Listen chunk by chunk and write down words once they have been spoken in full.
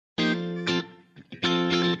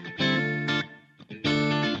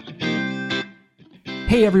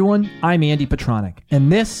Hey everyone, I'm Andy Petronic,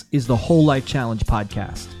 and this is the Whole Life Challenge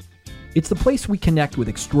podcast. It's the place we connect with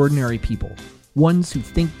extraordinary people, ones who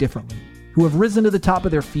think differently, who have risen to the top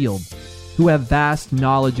of their field, who have vast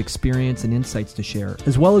knowledge, experience, and insights to share,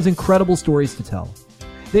 as well as incredible stories to tell.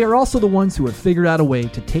 They are also the ones who have figured out a way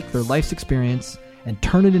to take their life's experience and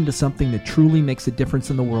turn it into something that truly makes a difference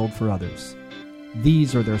in the world for others.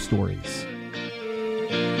 These are their stories.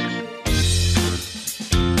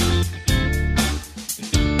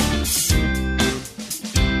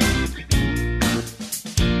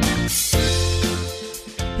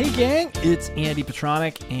 Hey gang, it's Andy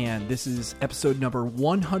Petronic, and this is episode number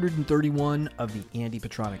 131 of the Andy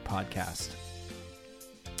Petronic podcast.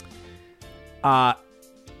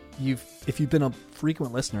 If you've been a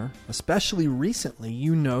frequent listener, especially recently,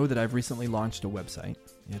 you know that I've recently launched a website.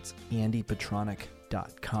 It's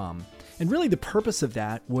andypetronic.com. And really the purpose of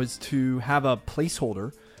that was to have a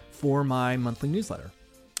placeholder for my monthly newsletter.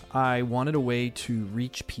 I wanted a way to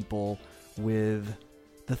reach people with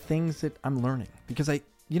the things that I'm learning. Because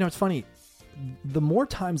it's funny, the more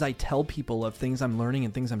times I tell people of things I'm learning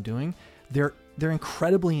and things I'm doing, they're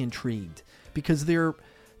incredibly intrigued because they're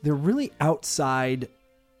really outside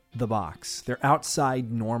the box. They're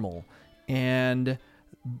outside normal, and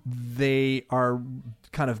they are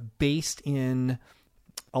kind of based in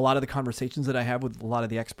a lot of the conversations that I have with a lot of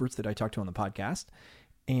the experts that I talk to on the podcast,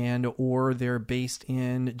 or they're based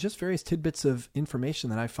in just various tidbits of information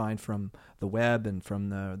that I find from the web and from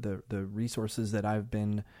the resources that I've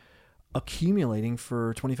been accumulating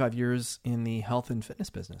for 25 years in the health and fitness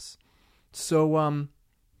business. So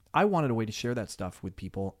I wanted a way to share that stuff with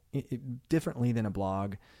people differently than a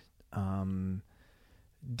blog,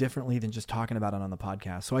 differently than just talking about it on the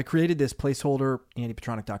podcast. So I created this placeholder,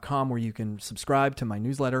 andypetronic.com, where you can subscribe to my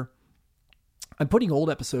newsletter. I'm putting old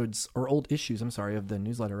issues of the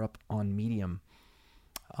newsletter up on Medium.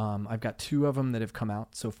 I've got 2 of them that have come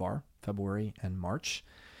out so far, February and March.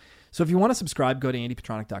 So if you want to subscribe, go to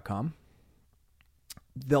andypetronic.com.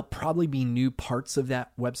 There'll probably be new parts of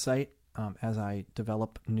that website as I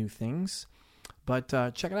develop new things, but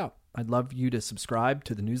check it out. I'd love you to subscribe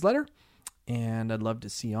to the newsletter, and I'd love to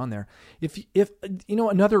see you on there. If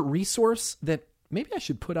another resource that maybe I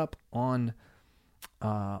should put up on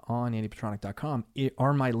andypetronic.com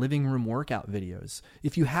are my living room workout videos.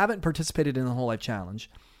 If you haven't participated in the Whole Life Challenge,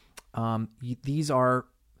 these are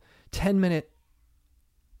 10-minute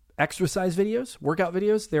exercise videos, workout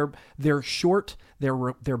videos. They're short.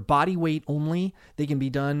 They're body weight only. They can be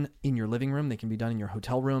done in your living room. They can be done in your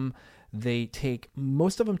hotel room.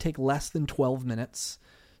 Most of them take less than 12 minutes.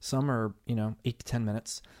 Some are, 8 to 10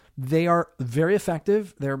 minutes. They are very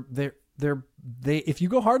effective. If you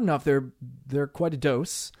go hard enough, they're quite a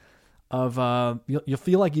dose of, you'll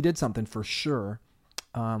feel like you did something for sure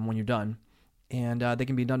when you're done. And they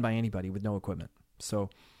can be done by anybody with no equipment.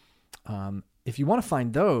 So if you want to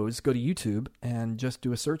find those, go to YouTube and just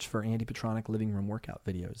do a search for Andy Petronic living room workout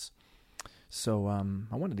videos. So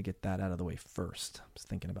I wanted to get that out of the way first. I was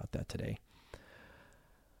thinking about that today.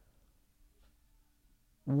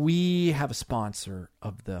 We have a sponsor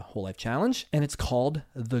of the Whole Life Challenge, and it's called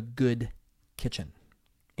The Good Kitchen.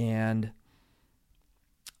 And,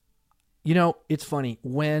 it's funny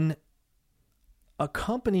when a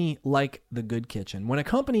company like The Good Kitchen, when a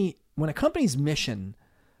company's mission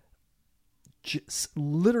just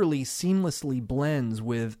literally seamlessly blends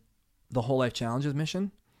with the Whole Life Challenge's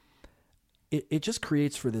mission, it just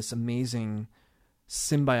creates for this amazing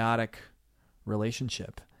symbiotic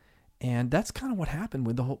relationship. And that's kind of what happened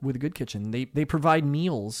with the Good Kitchen. They provide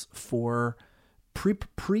meals for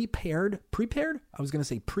prepared. I was going to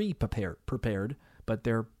say prepared, but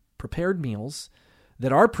they're prepared meals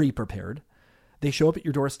that are pre-prepared. They show up at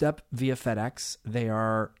your doorstep via FedEx. They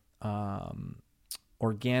are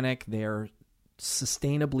organic. They're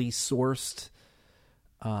sustainably sourced.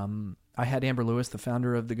 I had Amber Lewis, the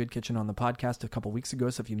founder of The Good Kitchen, on the podcast a couple weeks ago.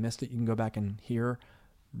 So if you missed it, you can go back and hear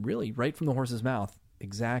really right from the horse's mouth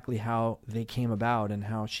exactly how they came about and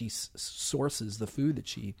how she sources the food that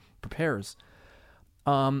she prepares.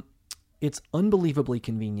 It's unbelievably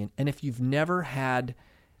convenient. And if you've never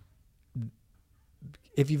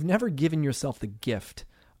given yourself the gift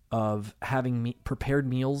of having prepared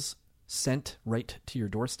meals sent right to your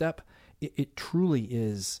doorstep, it truly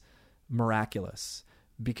is miraculous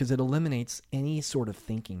because it eliminates any sort of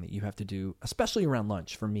thinking that you have to do, especially around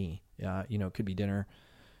lunch. For me, it could be dinner,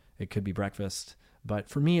 it could be breakfast, but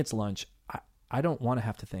for me, it's lunch. I don't want to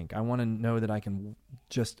have to think. I want to know that I can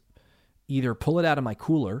just either pull it out of my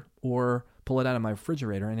cooler or pull it out of my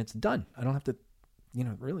refrigerator and it's done. I don't have to,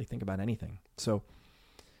 really think about anything. So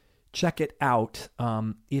check it out.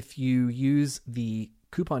 If you use the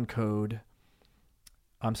the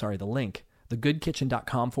link,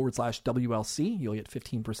 thegoodkitchen.com/WLC. You'll get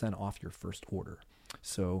 15% off your first order.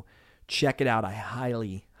 So check it out. I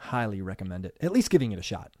highly, highly recommend it. At least giving it a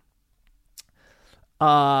shot.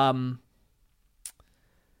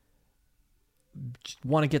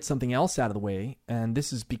 Want to get something else out of the way, and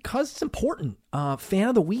this is because it's important. Fan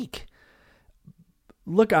of the week.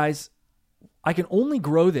 Look, guys, I can only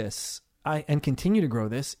grow this and continue to grow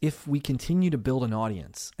this if we continue to build an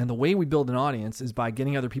audience. And the way we build an audience is by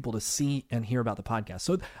getting other people to see and hear about the podcast.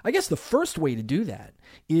 So I guess the first way to do that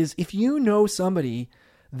is if you know somebody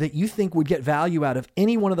that you think would get value out of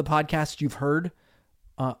any one of the podcasts you've heard,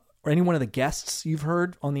 or any one of the guests you've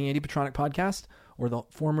heard on the Andy Petronic podcast, or the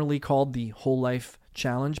formerly called the Whole Life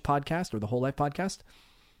Challenge podcast, or the Whole Life podcast,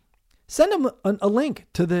 send them a link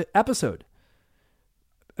to the episode.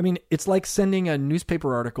 I mean, it's like sending a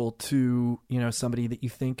newspaper article to, somebody that you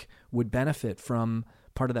think would benefit from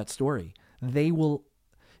part of that story. They will,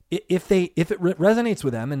 if it resonates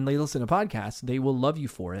with them and they listen to podcasts, they will love you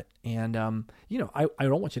for it. And, I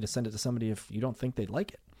don't want you to send it to somebody if you don't think they'd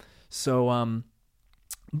like it. So,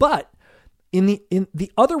 but in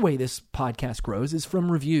the other way this podcast grows is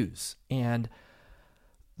from reviews, and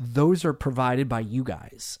those are provided by you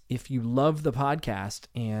guys. If you love the podcast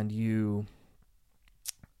and you're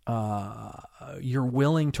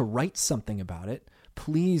willing to write something about it,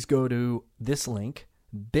 please go to this link,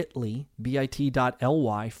 bit.ly/Andy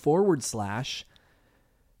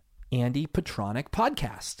Petronic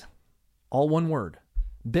podcast. All one word,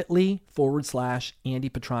 bit.ly/Andy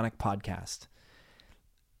Petronic podcast.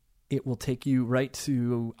 It will take you right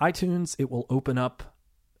to iTunes. It will open up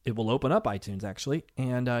iTunes actually,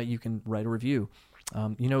 and you can write a review.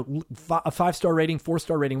 A 5-star rating,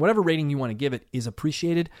 4-star rating, whatever rating you want to give it is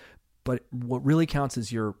appreciated, but what really counts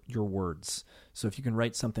is your words. So if you can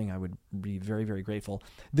write something, I would be very, very grateful.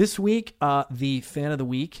 This week, the fan of the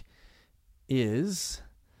week is,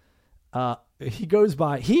 he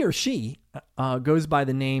or she goes by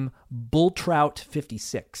the name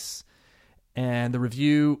Bulltrout56. And the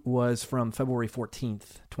review was from February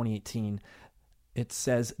 14th, 2018. It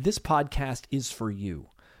says, "This podcast is for you.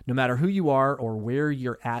 No matter who you are or where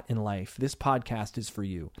you're at in life, this podcast is for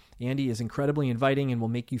you. Andy is incredibly inviting and will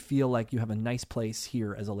make you feel like you have a nice place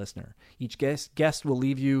here as a listener. Each guest will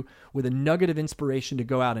leave you with a nugget of inspiration to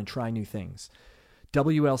go out and try new things.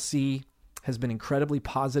 WLC has been incredibly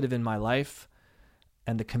positive in my life,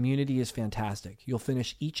 and the community is fantastic. You'll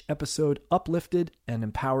finish each episode uplifted and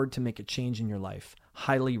empowered to make a change in your life.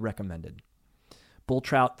 Highly recommended."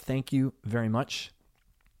 Bulltrout, thank you very much.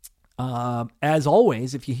 As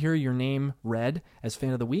always, if you hear your name read as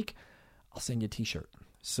fan of the week, I'll send you a t-shirt.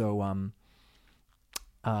 So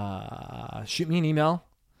shoot me an email,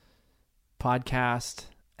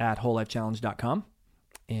 podcast@wholelifechallenge.com,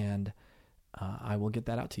 and I will get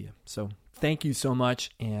that out to you. So thank you so much.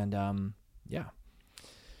 And yeah.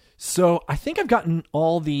 So I think I've gotten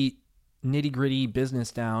all the nitty-gritty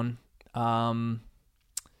business down. Don't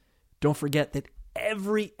forget that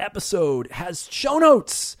every episode has show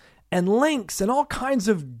notes and links and all kinds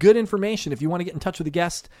of good information. If you want to get in touch with a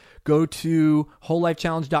guest, go to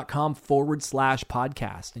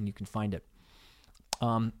wholelifechallenge.com/podcast and you can find it.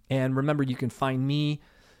 And remember, you can find me,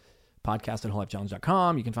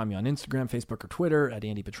 podcast@wholelifechallenge.com. You can find me on Instagram, Facebook, or Twitter at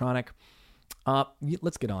Andy Petronic.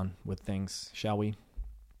 Let's get on with things, shall we?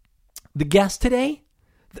 The guest today,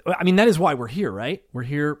 I mean, that is why we're here, right? We're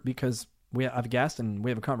here because we have a guest and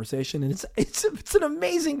we have a conversation, and it's an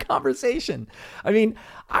amazing conversation. I mean,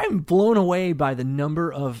 I'm blown away by the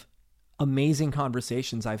number of amazing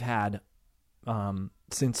conversations I've had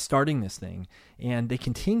since starting this thing, and they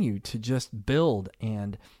continue to just build,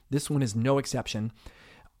 and this one is no exception.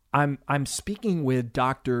 I'm speaking with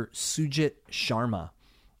Dr. Sujit Sharma,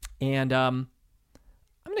 and I'm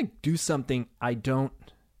going to do something I don't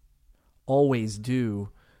always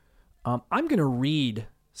do. I'm going to read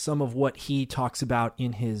some of what he talks about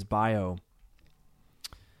in his bio,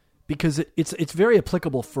 because it's very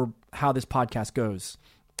applicable for how this podcast goes.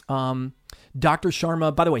 Dr.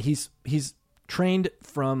 Sharma, by the way, he's trained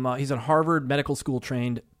from he's a Harvard Medical School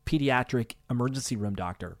trained pediatric emergency room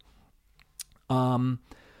doctor. But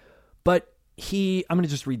I'm going to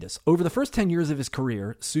just read this. Over the first 10 years of his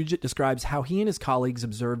career, Sujit describes how he and his colleagues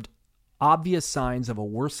observed obvious signs of a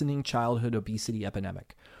worsening childhood obesity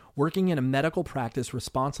epidemic. Working in a medical practice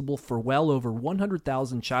responsible for well over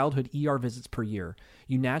 100,000 childhood ER visits per year,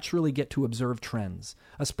 you naturally get to observe trends,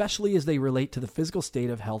 especially as they relate to the physical state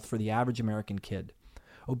of health for the average American kid.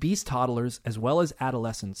 Obese toddlers, as well as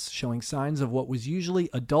adolescents, showing signs of what was usually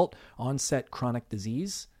adult-onset chronic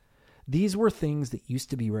disease. These were things that used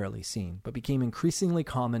to be rarely seen, but became increasingly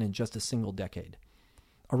common in just a single decade.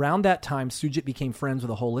 Around that time, Sujit became friends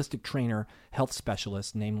with a holistic trainer, health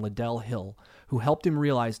specialist named Liddell Hill, who helped him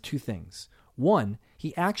realize two things. One,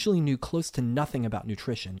 he actually knew close to nothing about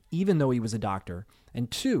nutrition, even though he was a doctor.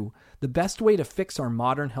 And two, the best way to fix our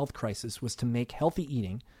modern health crisis was to make healthy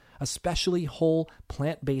eating, especially whole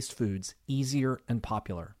plant-based foods, easier and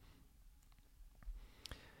popular.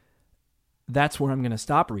 That's where I'm going to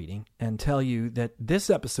stop reading and tell you that this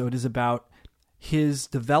episode is about his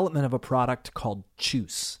development of a product called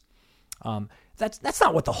Juice. That's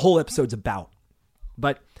not what the whole episode's about.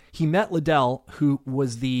 But he met Liddell, who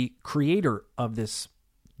was the creator of this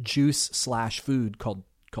juice/food called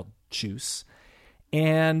Juice.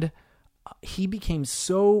 And he became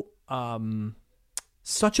such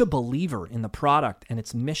a believer in the product and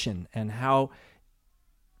its mission and how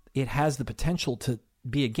it has the potential to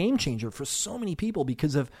be a game changer for so many people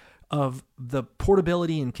because of the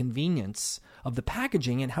portability and convenience of the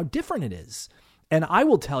packaging and how different it is. And I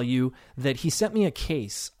will tell you that he sent me a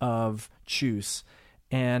case of juice,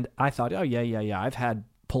 and I thought, oh, yeah, I've had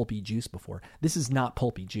pulpy juice before. This is not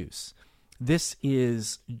pulpy juice. This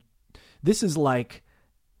is like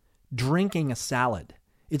drinking a salad.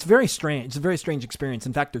 It's very strange. It's a very strange experience.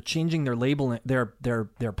 In fact, they're changing their label,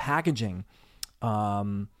 their packaging,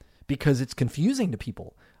 because it's confusing to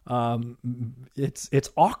people. It's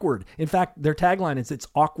awkward. In fact, their tagline is "It's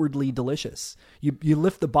awkwardly delicious." You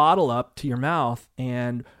lift the bottle up to your mouth,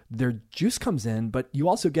 and their juice comes in, but you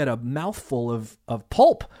also get a mouthful of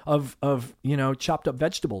pulp of chopped up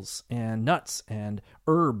vegetables and nuts and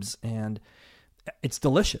herbs, and it's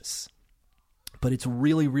delicious. But it's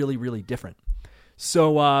really, really, really different.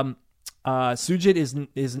 So Sujit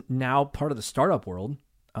is now part of the startup world.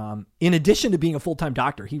 In addition to being a full-time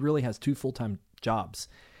doctor, he really has 2 full-time jobs.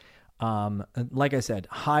 Like I said,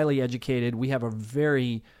 highly educated. We have a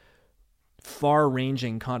very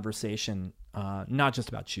far-ranging conversation, not just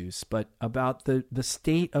about juice, but about the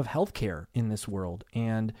state of healthcare in this world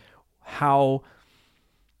and how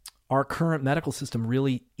our current medical system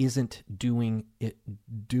really isn't doing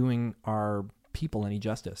our people any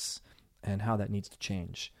justice, and how that needs to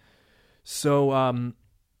change. So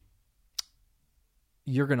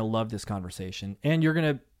you're going to love this conversation, and you're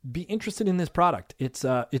going to be interested in this product. It's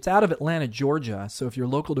out of Atlanta, Georgia. So if you're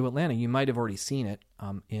local to Atlanta, you might have already seen it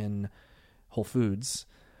in Whole Foods.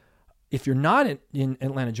 If you're not in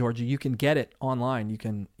Atlanta, Georgia, you can get it online. You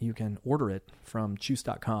can order it from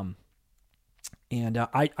Choose.com. And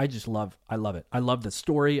I love it. I love the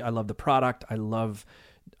story. I love the product. I love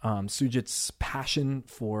Sujit's passion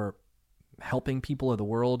for helping people of the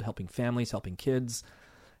world, helping families, helping kids.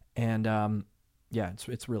 And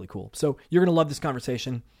it's really cool. So you're going to love this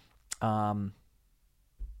conversation.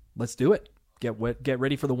 Let's do it. Get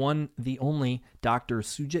ready for the one, the only Dr.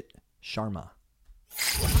 Sujit Sharma.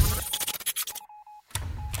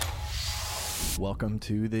 Welcome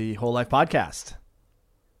to the Whole Life Podcast.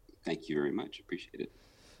 Thank you very much. Appreciate it.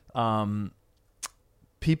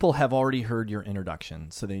 People have already heard your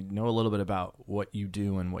introduction, so they know a little bit about what you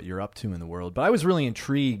do and what you're up to in the world. But I was really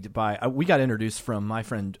intrigued by, we got introduced from my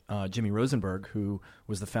friend Jimmy Rosenberg, who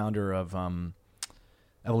was the founder of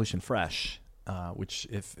Evolution Fresh, which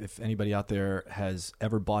if anybody out there has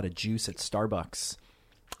ever bought a juice at Starbucks,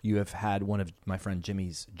 you have had one of my friend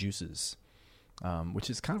Jimmy's juices,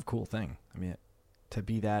 which is kind of a cool thing. I mean, to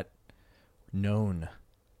be that known,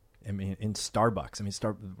 I mean, in Starbucks, I mean,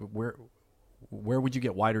 where would you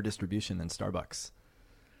get wider distribution than Starbucks?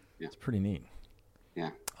 Yeah. It's pretty neat.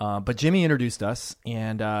 Yeah. But Jimmy introduced us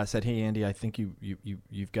and said, "Hey, Andy, I think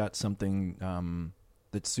you've got something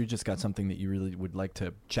that Sujit's got something that you really would like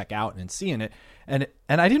to check out and see in it." And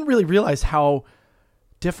I didn't really realize how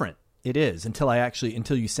different it is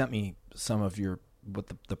until you sent me some of what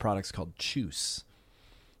the product's called, Juice.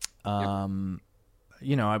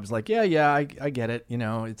 I was like, I get it.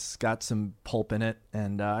 It's got some pulp in it,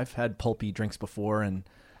 and I've had pulpy drinks before, and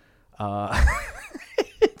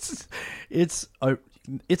it's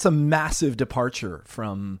a massive departure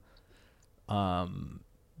from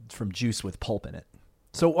juice with pulp in it.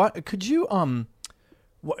 So, what could you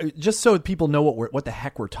just so people know what the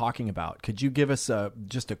heck we're talking about? Could you give us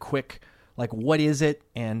just a quick, like, what is it,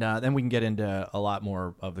 and then we can get into a lot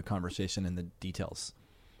more of the conversation and the details.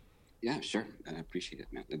 Yeah, sure. I appreciate it,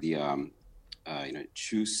 man. The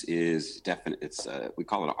juice is definite. It's we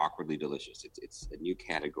call it awkwardly delicious. It's a new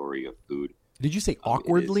category of food. Did you say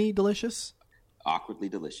awkwardly delicious? Awkwardly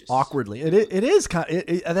delicious. Awkwardly. It is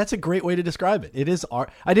that's a great way to describe it. It is.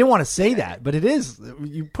 I didn't want to say that, but it is.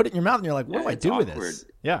 You put it in your mouth and you're like, what do I do with this?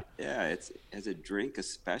 Yeah. Yeah. It's as a drink,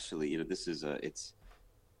 especially. This is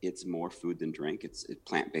it's more food than drink. It's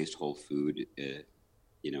plant-based whole food. I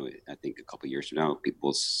think a couple of years from now,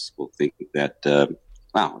 people will think that,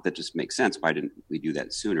 wow, that just makes sense. Why didn't we do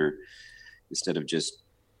that sooner? Instead of just,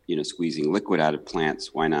 squeezing liquid out of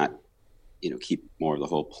plants, why not, keep more of the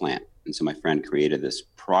whole plant? And so my friend created this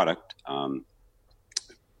product from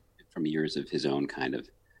years of his own kind of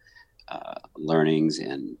learnings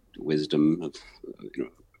and wisdom of,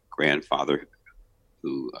 grandfather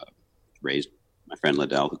who raised my friend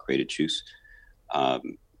Liddell, who created Choose,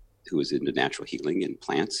 who was into natural healing and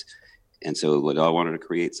plants. And so Liddell wanted to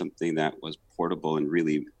create something that was portable and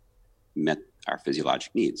really met our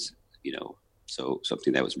physiologic needs, so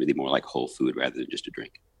something that was really more like whole food rather than just a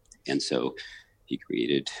drink. And so he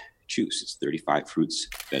created Choose. It's 35 fruits,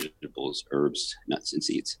 vegetables, herbs, nuts, and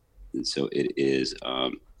seeds. And so it is,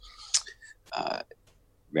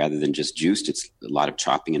 rather than just juiced, it's a lot of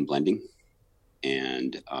chopping and blending.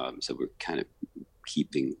 And so we're kind of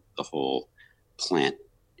keeping the whole plant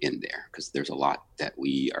in there because there's a lot that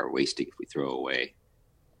we are wasting if we throw away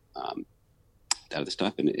out of the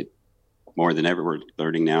stuff. And it more than ever, we're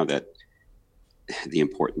learning now that the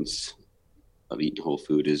importance of eating whole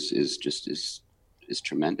food is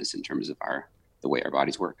tremendous in terms of the way our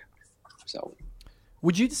bodies work. So,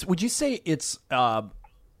 would you say it's? I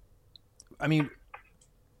mean,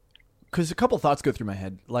 because a couple thoughts go through my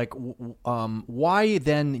head. Like, why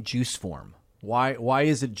then juice form? Why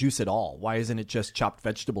is it juice at all? Why isn't it just chopped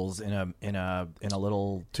vegetables in a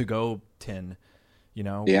little to-go tin?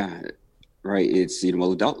 Yeah, right. It's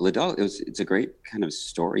Liddell. It's a great kind of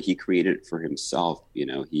story. He created it for himself.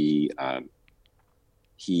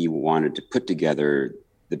 He wanted to put together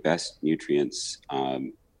the best nutrients,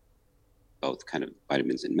 both kind of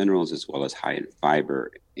vitamins and minerals, as well as high in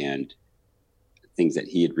fiber and things that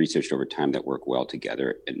he had researched over time that work well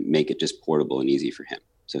together, and make it just portable and easy for him.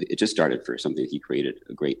 So it just started for something he created,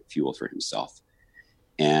 a great fuel for himself.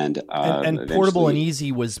 And portable and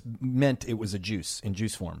easy meant it was a juice in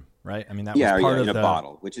juice form, right? I mean, that was part of in a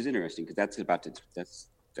bottle, which is interesting because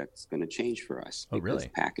that's going to change for us. Oh, really?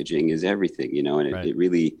 Packaging is everything, and right. it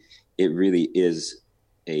really is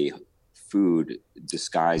a food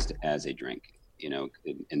disguised as a drink, in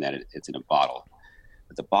that it's in a bottle.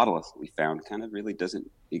 But the bottle, we found, kind of really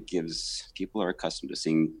doesn't. It gives people are accustomed to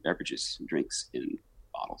seeing beverages and drinks in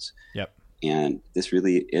bottles. Yep. And this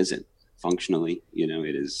really isn't functionally.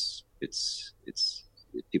 It is.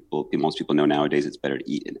 Most people know nowadays it's better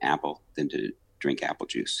to eat an apple than to drink apple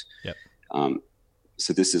juice. Yep.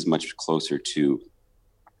 So this is much closer to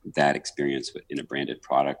that experience in a branded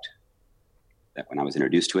product. That when I was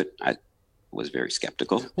introduced to it, I was very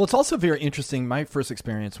skeptical. Well, it's also very interesting. My first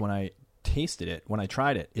experience when I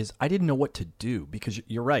tried it, is I didn't know what to do because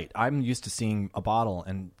you're right. I'm used to seeing a bottle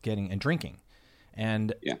and drinking,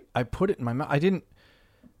 and I put it in my mouth.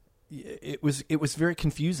 It was very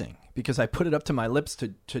confusing because I put it up to my lips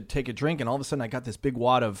to take a drink, and all of a sudden I got this big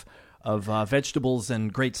wad of vegetables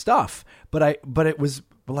and great stuff. But it was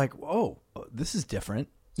like, oh, this is different,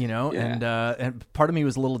 and part of me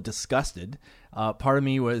was a little disgusted. Part of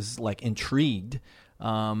me was like intrigued.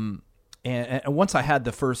 And once I had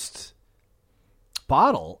the first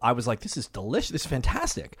bottle, I was like, this is delicious. This is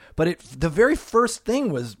fantastic. But the very first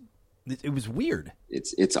thing was, it was weird.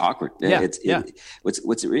 It's awkward. Yeah.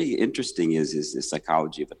 What's really interesting is the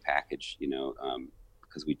psychology of the package,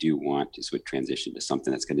 because we do want to transition to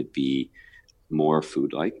something that's going to be more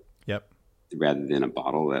food-like. Yep. Rather than a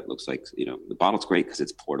bottle that looks like, the bottle's great because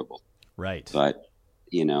it's portable. Right. But,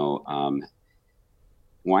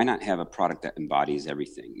 why not have a product that embodies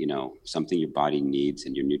everything? Something your body needs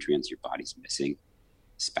and your nutrients your body's missing,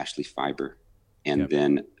 especially fiber. And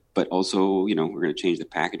then, but also, we're going to change the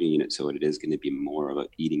packaging unit so it is going to be more of an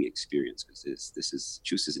eating experience because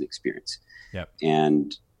Choose is an experience. Yep.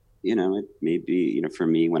 And, it may be, for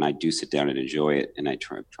me, when I do sit down and enjoy it, and I've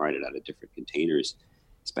tried it out of different containers,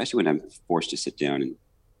 especially when I'm forced to sit down and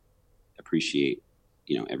appreciate,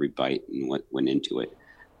 every bite and what went into it.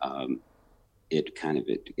 It kind of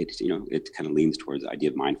leans towards the idea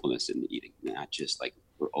of mindfulness in the eating, not just like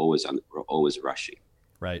we're always rushing.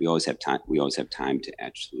 Right. We always have time. We always have time to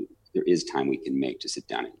there is time we can make to sit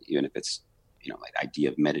down, and even if it's, like the idea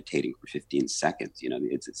of meditating for 15 seconds,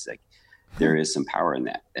 it's like, there is some power in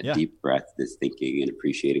that deep breath, this thinking and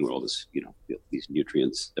appreciating where all this, these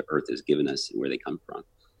nutrients the earth has given us and where they come from.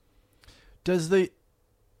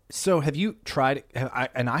 So have you tried, I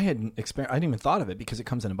hadn't even thought of it because it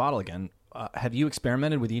comes in a bottle again. Have you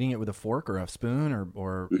experimented with eating it with a fork or a spoon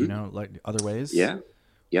or Mm-hmm. like other ways? Yeah.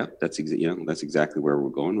 That's exactly where we're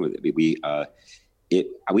going with it. We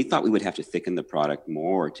thought we would have to thicken the product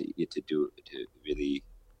more to really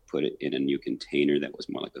put it in a new container that was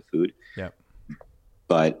more like a food. Yeah.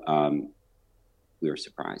 But we were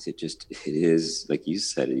surprised. It is like you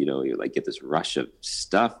said, you like get this rush of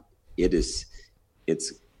stuff. It's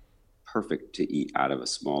perfect to eat out of a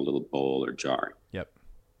small little bowl or jar. Yep.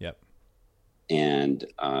 And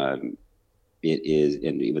it is,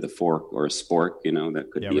 and with a fork or a spork,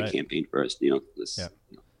 that could be a campaign for us.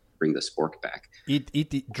 Bring the spork back. Eat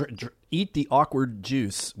the awkward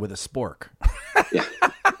juice with a spork.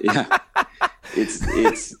 yeah.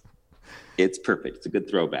 It's perfect. It's a good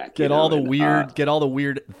throwback. Get all the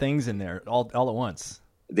weird things in there all at once.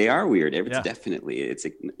 They are weird. Definitely.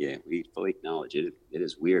 We fully acknowledge it. It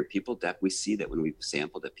is weird. We see that when we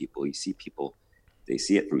sample that people. You see people. They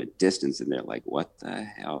see it from a distance and they're like, "What the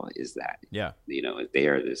hell is that?" Yeah. They're like,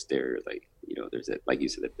 there's that, like you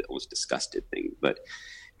said, that almost disgusted thing. But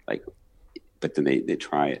then they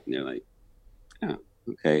try it and they're like, "Oh,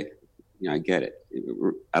 okay, I get it."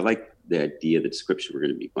 I like the idea, the description we're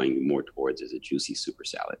going to be going more towards is a juicy super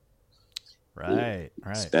salad. Right.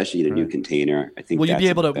 Especially in a new container. I think. Will you be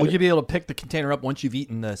able to pick the container up once you've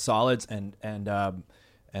eaten the solids and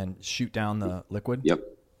shoot down the liquid? Yep.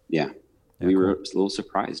 Yeah. We were a little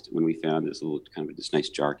surprised when we found this little kind of this nice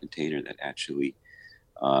jar container that actually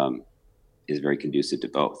is very conducive to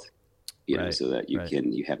both. So that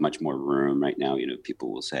you have much more room right now.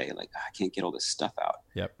 People will say like, I can't get all this stuff out.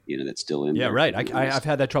 Yep. That's still in there. Yeah, right. I've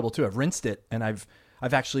had that trouble too. I've rinsed it and I've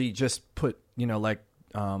actually just put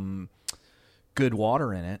good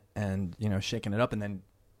water in it and shaken it up and then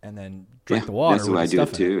drink the water. That's what I do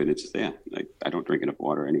too. And it's I don't drink enough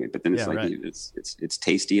water anyway. But then it's it's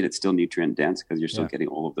tasty and it's still nutrient dense because you're still getting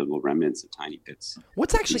all of the little remnants of tiny bits.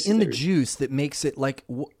 What's actually in the juice that makes it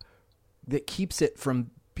that keeps it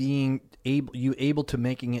from being able to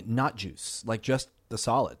making it not juice, like just the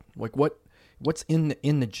solid? Like what's in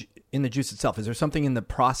the juice itself? Is there something in the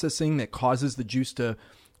processing that causes the juice to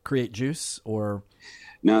create juice, or?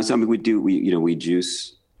 No, something we do. We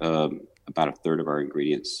juice about a third of our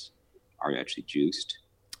ingredients are actually juiced,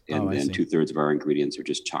 and then 2/3 of our ingredients are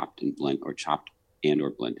just chopped and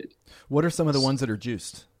blended. What are some of the ones that are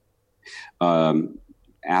juiced?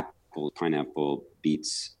 Apple, pineapple,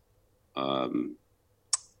 beets,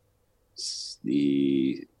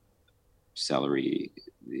 the celery,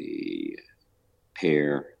 the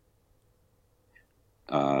pear.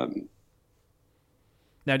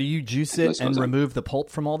 Now, do you juice it and remove the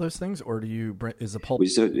pulp from all those things, or is the pulp?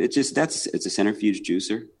 So it's a centrifuge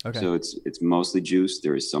juicer. Okay. So it's mostly juice.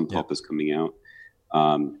 There is some pulp that's coming out.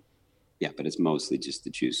 But it's mostly just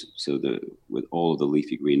the juice. So with all of the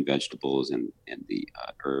leafy green vegetables and the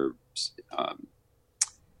herbs,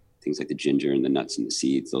 things like the ginger and the nuts and the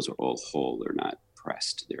seeds, those are all whole. They're not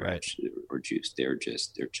pressed. They're actually or juiced. They're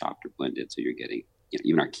chopped or blended. So you're getting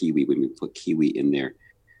even our kiwi. When we put kiwi in there,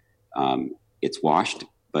 it's washed,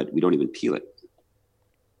 but we don't even peel it.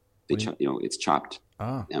 It's chopped.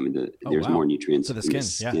 Oh. There's more nutrients to the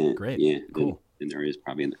skin. Yeah, great. Yeah, cool. Than there is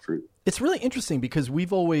probably in the fruit. It's really interesting because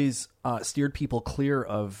we've always steered people clear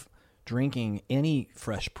of drinking any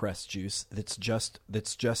fresh pressed juice that's just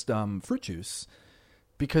fruit juice,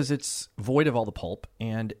 because it's void of all the pulp,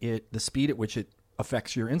 and the speed at which it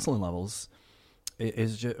affects your insulin levels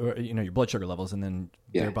is just, your blood sugar levels, and then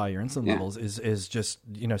thereby your insulin levels is just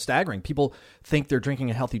staggering. People think they're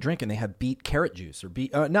drinking a healthy drink and they have beet carrot juice, or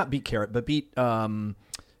not beet carrot, but beet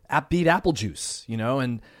apple juice,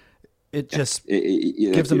 and it just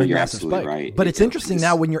gives them a massive spike. Right. But it's interesting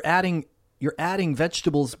now when you're adding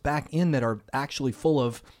vegetables back in that are actually full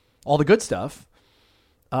of all the good stuff.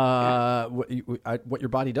 What your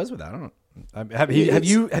body does with that? I don't know. Have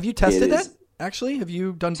you tested that? Actually, have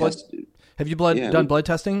you done blood? Have you done blood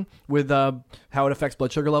testing with how it affects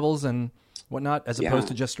blood sugar levels and whatnot, as opposed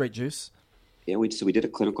to just straight juice? Yeah, we did a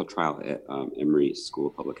clinical trial at Emory School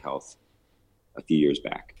of Public Health a few years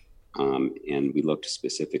back, and we looked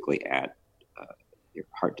specifically at your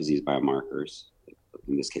heart disease biomarkers.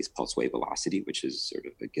 In this case, pulse wave velocity, which is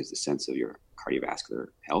it gives a sense of your cardiovascular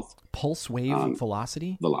health. Pulse wave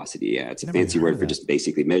velocity? Velocity, yeah. It's a fancy word for just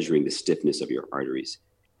basically measuring the stiffness of your arteries.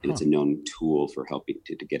 And it's a known tool for helping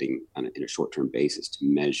to getting in a short-term basis to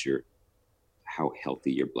measure how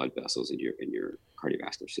healthy your blood vessels and your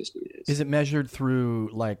cardiovascular system is. Is it measured through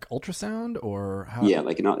like ultrasound or how? Yeah,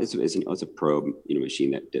 it's a probe,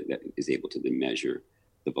 machine that is able to then measure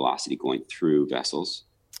the velocity going through vessels.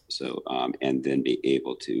 So, and then be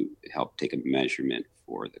able to help take a measurement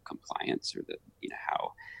for the compliance or the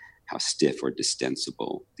how stiff or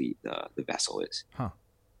distensible the vessel is. Huh.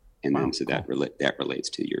 And then that relates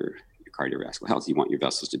to your cardiovascular health. You want your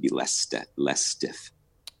vessels to be less stiff.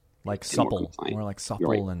 like and more supple, compliant. more like supple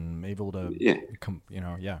Right. and able to, Yeah.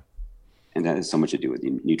 Yeah. And that has so much to do with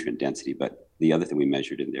the nutrient density. But the other thing we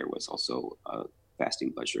measured in there was also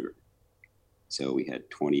fasting blood sugar. So we had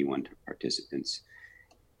 21 participants,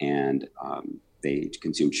 and they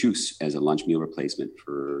consumed juice as a lunch meal replacement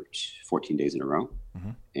for 14 days in a row.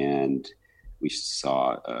 Mm-hmm. And we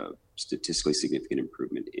saw a statistically significant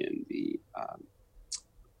improvement in the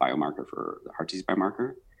biomarker for the heart disease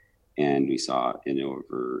biomarker. And we saw in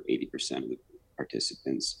over 80% of the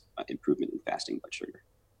participants improvement in fasting blood sugar.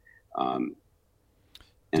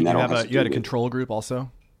 And that you had a control group also?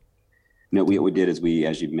 No, what we did is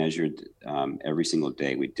as you measured every single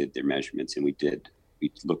day, we did their measurements, and we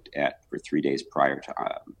looked at for 3 days prior to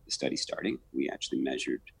the study starting. We actually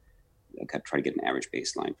measured, try to get an average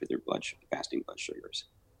baseline for their fasting blood sugars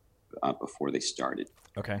before they started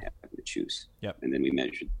having the juice. Yep. And then we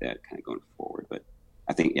measured that kind of going forward. But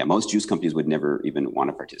I think, most juice companies would never even want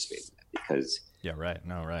to participate in that because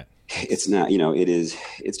it's not,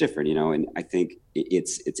 it's different, and I think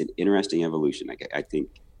it's an interesting evolution. I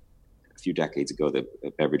think a few decades ago, the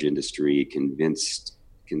beverage industry convinced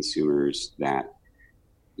consumers that,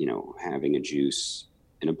 having a juice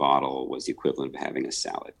in a bottle was the equivalent of having a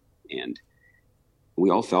salad. And we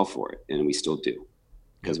all fell for it, and we still do,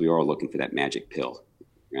 because we are all looking for that magic pill,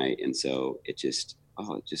 right? And so it just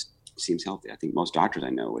seems healthy. I think most doctors I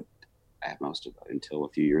know would have most of it until a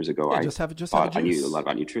few years ago. I knew a lot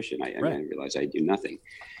about nutrition. I realized I knew nothing.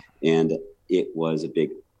 And it was a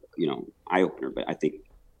big, eye opener. But I think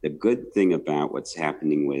the good thing about what's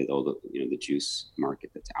happening with all the, the juice market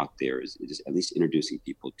that's out there is just at least introducing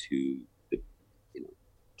people to the,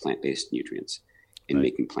 plant-based nutrients and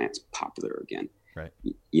making plants popular again. Right.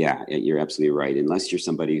 Yeah, you're absolutely right. Unless you're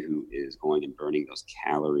somebody who is going and burning those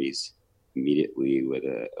calories immediately with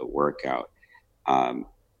a workout,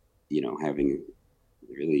 having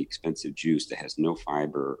really expensive juice that has no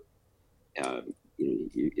fiber,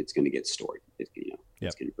 it's going to get stored.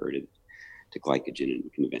 It's converted to glycogen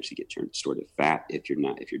and can eventually get stored to fat.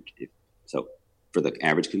 So for the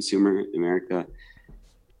average consumer in America,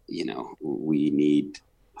 we need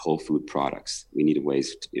whole food products. We need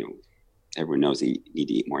ways to, everyone knows that you need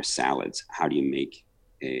to eat more salads. How do you make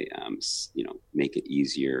make it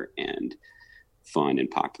easier and fun and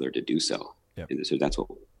popular to do so? Yep. And so that's what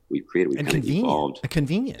we've created. We've kind of evolved.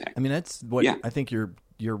 Convenient. I mean, that's what I think you're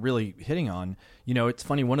really hitting on. It's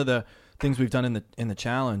funny. One of the things we've done in the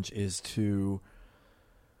challenge is to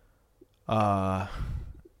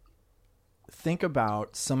think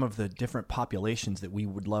about some of the different populations that we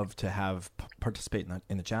would love to have participate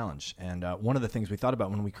in the challenge. And one of the things we thought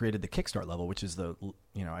about when we created the Kickstart level, which is the,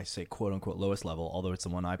 I say quote unquote lowest level, although it's the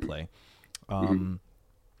one I play.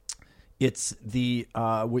 It's the,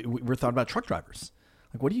 we're thought about truck drivers.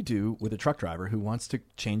 Like, what do you do with a truck driver who wants to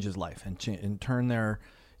change his life and turn their,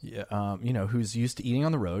 who's used to eating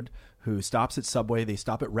on the road, who stops at Subway, they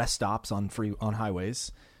stop at rest stops on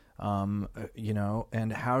highways,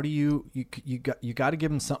 and how do you got to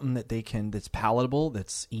give them something that that's palatable,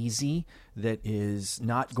 that's easy, that is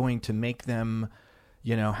not going to make them,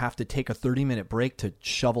 have to take a 30-minute break to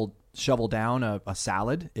shovel down a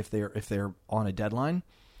salad if they're on a deadline.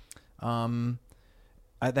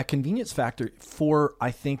 That convenience factor for,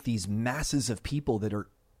 I think, these masses of people that are,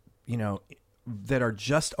 that are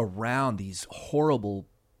just around these horrible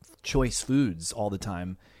choice foods all the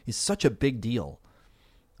time is such a big deal.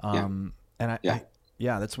 And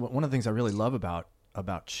that's one of the things I really love about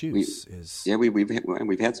Choose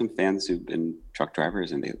we've had some fans who've been truck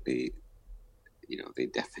drivers, and they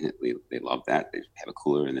definitely love that. They have a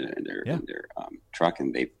cooler in their truck,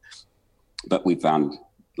 but we found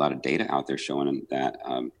a lot of data out there showing them that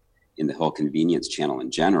in the whole convenience channel in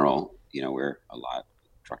general, where a lot of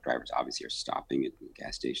truck drivers obviously are stopping at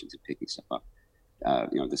gas stations and picking stuff up.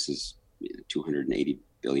 This is $280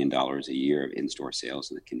 billion a year of in-store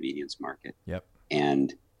sales in the convenience market. Yep.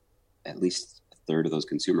 And at least a third of those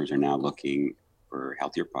consumers are now looking for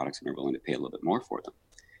healthier products and are willing to pay a little bit more for them.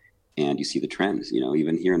 And you see the trends,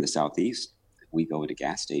 even here in the Southeast, we go into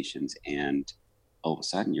gas stations and all of a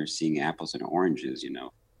sudden you're seeing apples and oranges,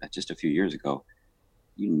 that just a few years ago,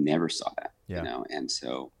 you never saw that, and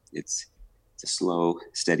so it's a slow,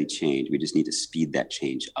 steady change. We just need to speed that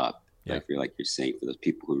change up. Yeah. I feel like you're saying for those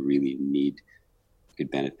people who really could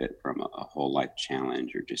benefit from a whole life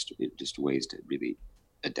challenge, or just ways to really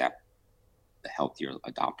adopt a healthier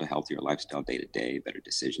lifestyle day to day, better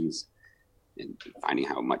decisions, and finding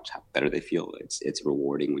how better they feel. It's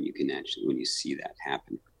rewarding when you see that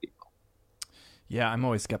happen for people. Yeah, I'm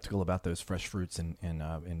always skeptical about those fresh fruits in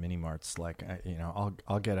mini marts. Like,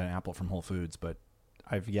 I'll get an apple from Whole Foods, but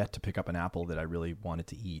I've yet to pick up an apple that I really wanted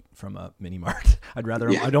to eat from a mini mart.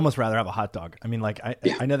 I'd almost rather have a hot dog. I mean, like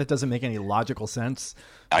I know that doesn't make any logical sense.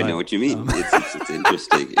 I know what you mean. It's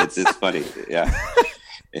interesting. It's funny. Yeah,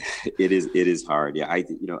 it is hard. Yeah, I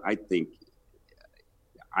think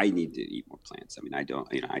I need to eat more plants. I mean, I don't.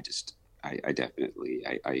 I definitely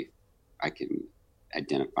I can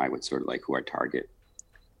identify what sort of like who our target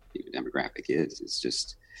demographic is. It's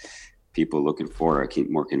just people looking for a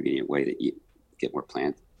more convenient way to get more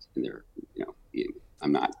plants in their eating.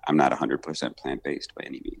 I'm not 100% plant-based by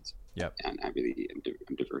any means. Yep. And I really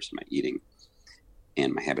I'm diverse in my eating,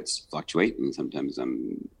 and my habits fluctuate, and sometimes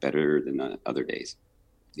I'm better than other days,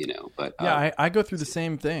 but I go through the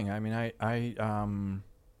same thing. I mean, I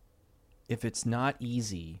if it's not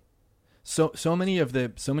easy, so many of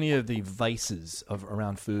the vices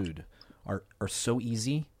around food are so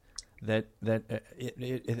easy that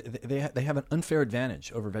they have an unfair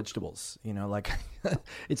advantage over vegetables. Like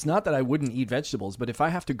it's not that I wouldn't eat vegetables, but if I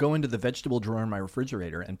have to go into the vegetable drawer in my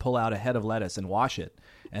refrigerator and pull out a head of lettuce and wash it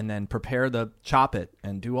and then chop it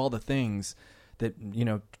and do all the things that,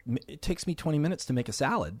 it takes me 20 minutes to make a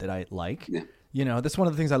salad that I like. Yeah. That's one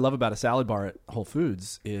of the things I love about a salad bar at Whole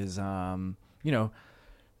Foods is,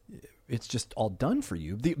 it's just all done for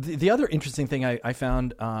you. The other interesting thing I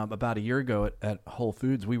found about a year ago at Whole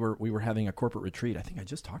Foods, we were having a corporate retreat. I think I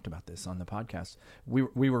just talked about this on the podcast.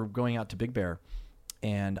 We were going out to Big Bear,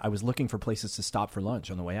 and I was looking for places to stop for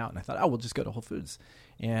lunch on the way out. And I thought, we'll just go to Whole Foods,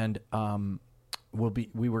 and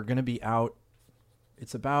we were going to be out.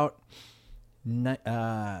 It's about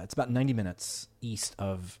 90 minutes east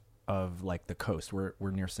of like the coast. We're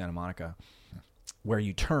near Santa Monica, where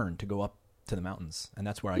you turn to go up to the mountains, and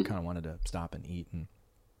that's where I kind of wanted to stop and eat. And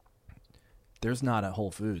there's not a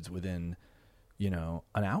Whole Foods within an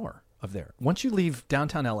hour of there. Once you leave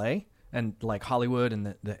downtown LA and like Hollywood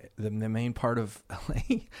and the main part of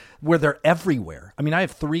LA, where they're everywhere. I mean, I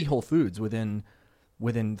have 3 Whole Foods within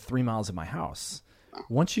 3 miles of my house.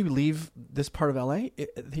 Once you leave this part of LA,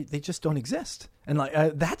 they just don't exist. And like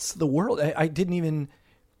that's the world. I didn't even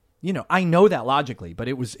I know that logically, but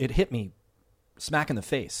it hit me smack in the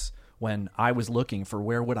face when I was looking for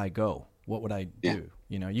where would I go? What would I do?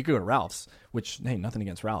 Yeah. You could go to Ralph's, which, hey, nothing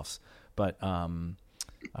against Ralph's, but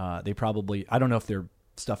they probably, I don't know if their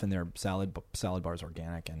stuff in their salad bar is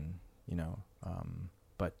organic and,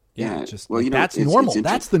 but yeah, just that's normal.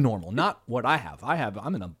 That's the normal, not what I have. I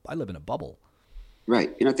live in a bubble.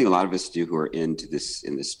 Right. I think a lot of us who are in this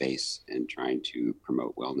space and trying to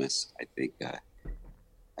promote wellness, I think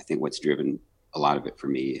what's driven a lot of it for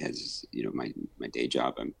me has, my day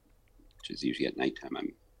job, which is usually at nighttime,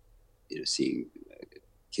 I'm, seeing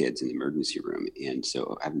kids in the emergency room. And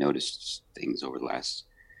so I've noticed things over the last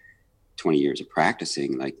 20 years of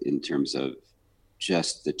practicing, like in terms of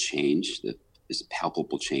just the change, this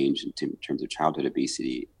palpable change in terms of childhood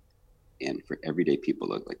obesity. And for everyday people,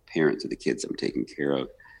 like parents of the kids I'm taking care of,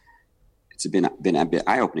 it's been a bit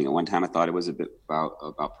eye-opening. At one time, I thought it was a bit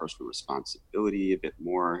about personal responsibility, a bit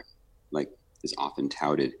more like is often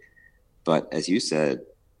touted. But as you said,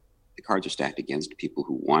 the cards are stacked against people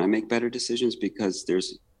who want to make better decisions because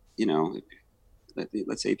there's,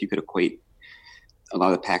 let's say if you could equate a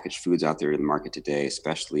lot of the packaged foods out there in the market today,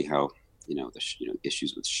 especially how, the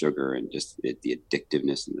issues with sugar and just the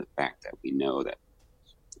addictiveness and the fact that we know that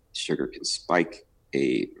sugar can spike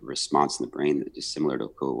a response in the brain that is similar to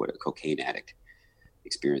what a cocaine addict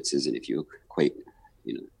experiences. And if you equate,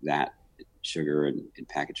 that sugar and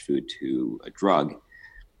packaged food to a drug,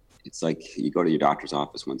 it's like you go to your doctor's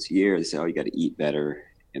office once a year, they say, you got to eat better.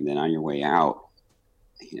 And then on your way out,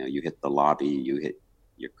 you hit the lobby, you hit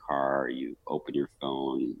your car, you open your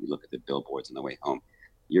phone, you look at the billboards on the way home.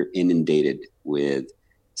 You're inundated with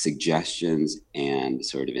suggestions and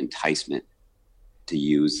sort of enticement to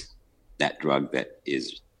use that drug that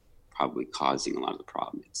is probably causing a lot of the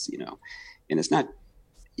problem. It's, and it's not,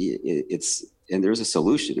 and there's a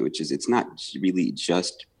solution, which is it's not really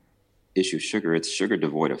just issue of sugar. It's sugar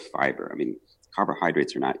devoid of fiber. I mean,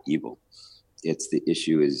 carbohydrates are not evil. It's the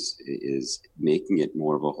issue is making it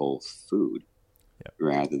more of a whole food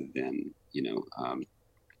rather than,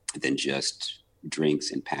 than just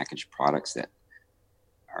drinks and packaged products that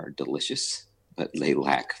are delicious, but they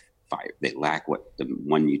lack fiber. They lack what the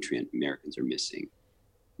one nutrient Americans are missing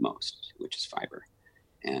most, which is fiber.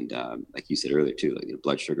 And like you said earlier too, like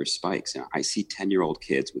blood sugar spikes. I see 10-year-old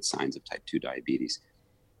kids with signs of type 2 diabetes.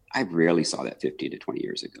 I rarely saw that 15 to 20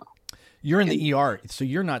 years ago. You're in the ER, so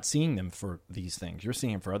you're not seeing them for these things. You're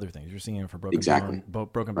seeing them for other things. You're seeing them for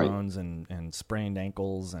broken bones and sprained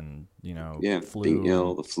ankles and, flu. Being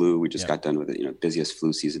ill, the flu. We just got done with it, busiest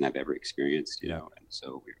flu season I've ever experienced, and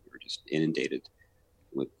so we were just inundated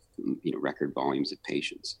with record volumes of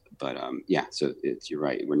patients. But yeah, so you're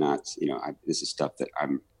right. We're not, this is stuff that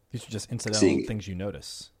I'm. These are just incidental seeing. things you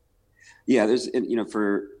notice. Yeah, there's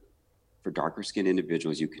for darker skinned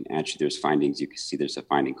individuals, you can actually, there's findings. You can see there's a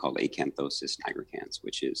finding called acanthosis nigricans,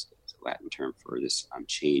 which is a Latin term for this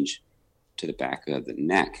change to the back of the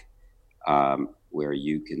neck, where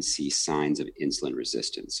you can see signs of insulin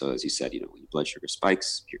resistance. So as you said, your blood sugar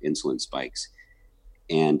spikes, your insulin spikes.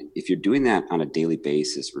 And if you're doing that on a daily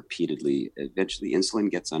basis repeatedly, eventually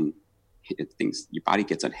insulin gets your body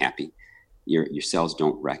gets unhappy. Your cells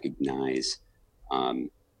don't recognize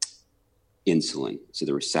insulin. So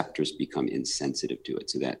the receptors become insensitive to it.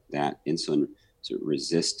 So that insulin sort of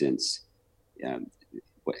resistance,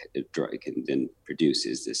 what it can then produce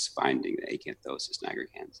is this finding, the acanthosis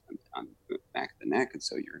nigricans on the back of the neck. And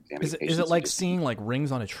so you're examining Is it like seeing like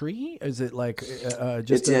rings on a tree? Is it like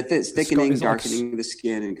just it's thickening, darkening the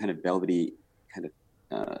skin, and kind of velvety kind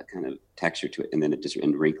of texture to it, and then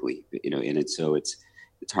and wrinkly, and it's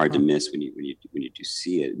hard to miss when you do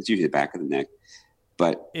see it. It's usually the back of the neck.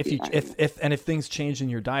 But if things change in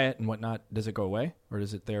your diet and whatnot, does it go away, or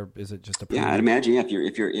is it just a problem? Yeah, I'd imagine if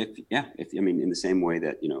in the same way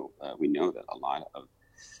that we know that a lot of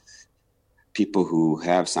people who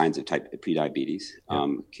have signs of type prediabetes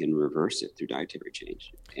can reverse it through dietary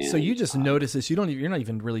change. And, so you just notice this. You're not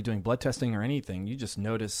even really doing blood testing or anything. You just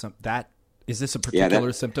notice that. Is this a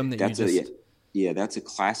particular symptom that you just? That's a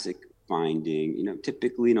classic finding.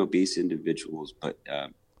 Typically in obese individuals, but.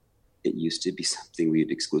 It used to be something we'd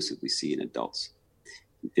exclusively see in adults.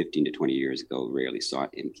 15 to 20 years ago, rarely saw it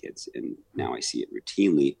in kids. And now I see it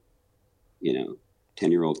routinely,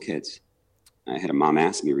 10-year-old kids. I had a mom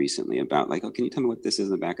ask me recently about can you tell me what this is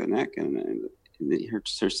in the back of the neck? And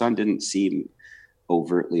her son didn't seem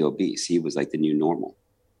overtly obese. He was like the new normal,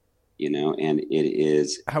 and it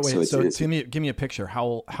is. Give me a picture.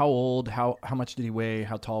 How old, how much did he weigh?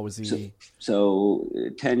 How tall was he? So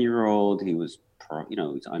 10-year-old, he was,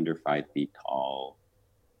 he's under 5 feet tall,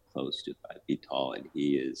 close to 5 feet tall, and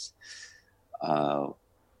he's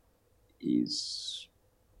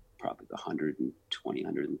probably 120,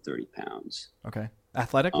 130 pounds. Okay.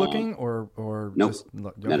 Athletic looking or nope. Just,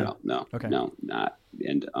 No. Okay. No, not.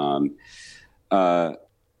 And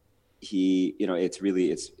he, it's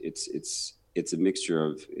really, it's a mixture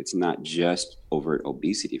of, it's not just overt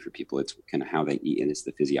obesity for people. It's kind of how they eat, and it's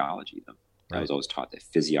the physiology. I was always taught that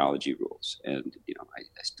physiology rules. And,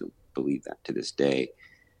 I still believe that to this day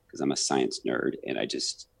because I'm a science nerd. And I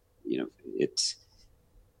just, it's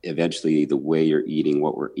eventually the way you're eating,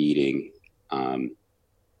 what we're eating on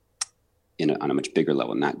a much bigger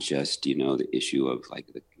level, not just, the issue of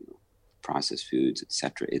the processed foods, et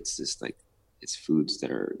cetera. It's just it's foods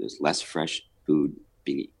there's less fresh food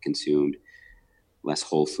being consumed, less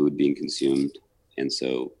whole food being consumed. And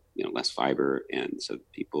so, less fiber. And so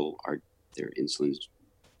their insulin's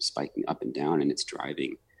spiking up and down, and it's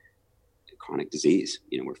driving chronic disease.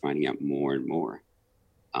 We're finding out more and more.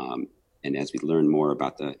 And as we learn more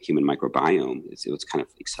about the human microbiome, it's kind of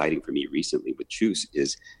exciting for me recently with juice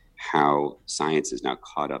is how science is now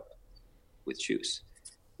caught up with juice,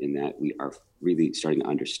 in that we are really starting to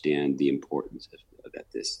understand the importance of that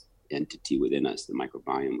this entity within us, the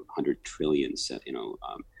microbiome, 100 trillion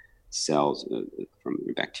cells from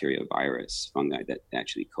bacteria, virus, fungi that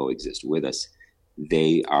actually coexist with us.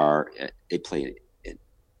 They play a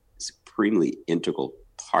supremely integral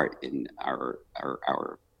part in our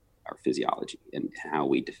physiology and how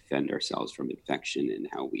we defend ourselves from infection and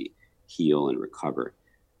how we heal and recover.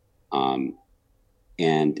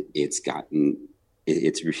 And it's gotten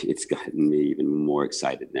me even more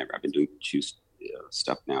excited than ever. I've been doing juice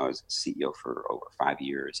stuff now as CEO for over 5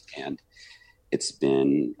 years, and it's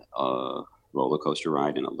been a roller coaster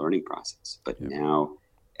ride and a learning process. But now,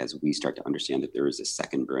 as we start to understand that there is a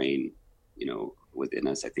second brain, within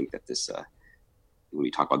us, I think that this, when we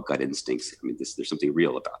talk about gut instincts, there's something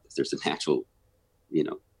real about this. There's a natural,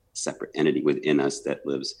 separate entity within us that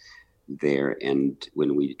lives there. And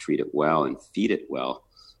when we treat it well and feed it well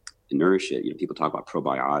and nourish it, people talk about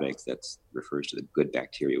probiotics. That refers to the good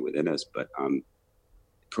bacteria within us. But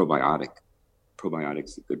probiotics,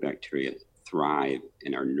 the good bacteria, thrive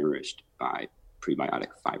and are nourished by prebiotic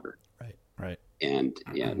fiber. Right. And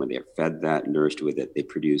when they are fed that, nourished with it, they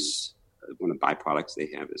produce one of the byproducts they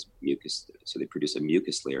have is mucus. So they produce a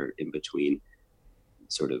mucus layer in between,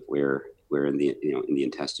 sort of where in the in the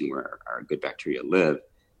intestine where our good bacteria live.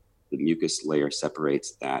 The mucus layer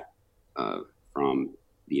separates that from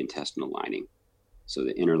the intestinal lining. So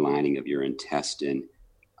the inner lining of your intestine,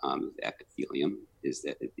 the epithelium, is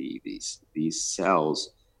that these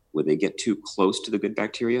cells, when they get too close to the good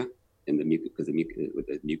bacteria, and the mucus, because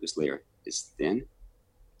the mucus layer is thin,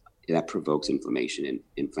 that provokes inflammation and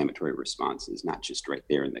inflammatory responses, not just right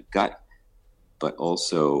there in the gut, but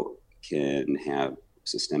also can have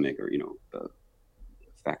systemic or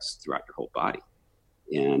effects throughout your whole body.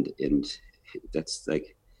 And that's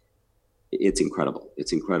like, it's incredible.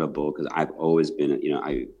 It's incredible because I've always been,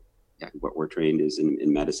 what we're trained is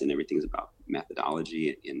in medicine, everything is about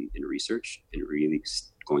methodology and research, and really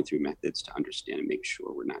going through methods to understand and make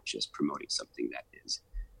sure we're not just promoting something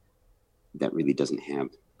that really doesn't have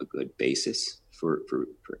a good basis for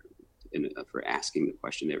asking the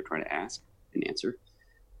question they were trying to ask and answer.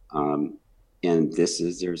 And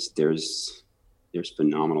there's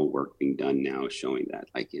phenomenal work being done now showing that,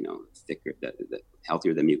 like, thicker, the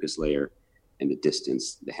healthier the mucus layer and the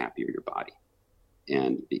distance, the happier your body.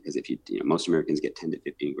 And because if most Americans get 10 to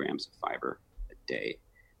 15 grams of fiber a day,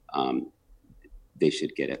 they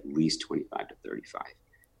should get at least 25 to 35.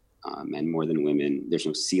 Men more than women. There's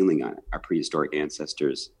no ceiling on it. Our prehistoric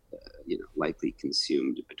ancestors, likely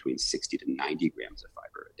consumed between 60 to 90 grams of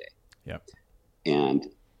fiber a day. Yep. And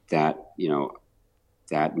that,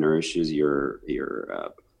 that nourishes your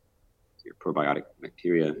probiotic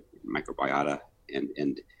bacteria, microbiota,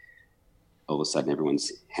 and all of a sudden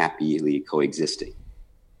everyone's happily coexisting.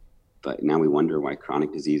 But now we wonder why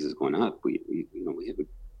chronic disease is going up. We have a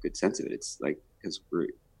good sense of it. It's like because we're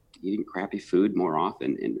eating crappy food more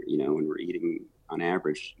often, and we're eating on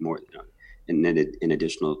average more, and then an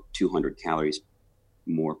additional 200 calories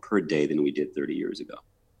more per day than we did 30 years ago.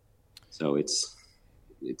 So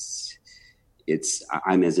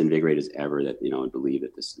I'm as invigorated as ever that, I believe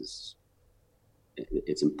that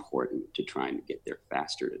it's important to try and get there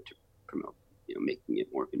faster to promote, making it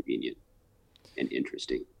more convenient and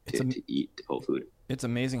interesting to eat whole food. It's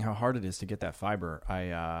amazing how hard it is to get that fiber.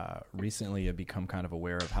 I recently have become kind of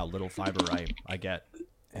aware of how little fiber I get.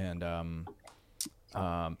 And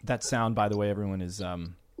that sound, by the way, everyone, is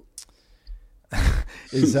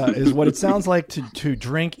what it sounds like to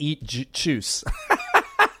drink, eat juice.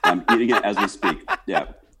 I'm eating it as we speak. Yeah.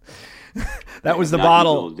 That was the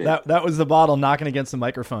bottle. That was the bottle knocking against the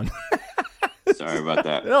microphone. Sorry about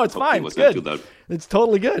that. No, it's fine. It's good. It's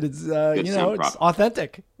totally good. It's it's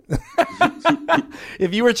authentic.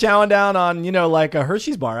 If you were chowing down on like a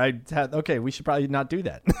Hershey's bar, we should probably not do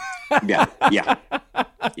that. Yeah.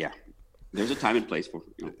 There's a time and place for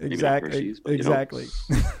exactly. Hershey's, but, exactly.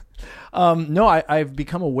 No, I've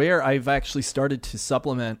become aware. I've actually started to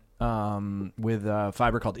supplement with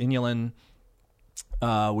fiber called inulin,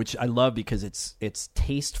 which I love because it's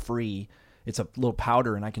taste free. It's a little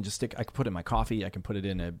powder, and I can put it in my coffee. I can put it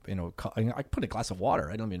in I can put in a glass of water.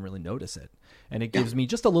 I don't even really notice it, and it gives me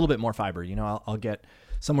just a little bit more fiber. I'll get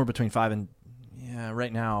somewhere between 5 and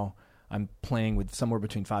right now I'm playing with somewhere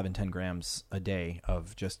between 5 and 10 grams a day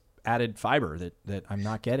of just added fiber that I'm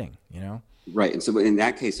not getting. Right, and so in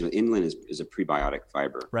that case, inulin is a prebiotic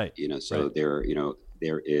fiber. Right. So right.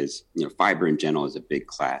 There is fiber in general is a big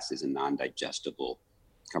class, is a non-digestible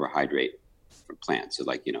carbohydrate from plants. So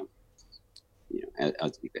like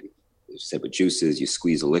as you said with juices, you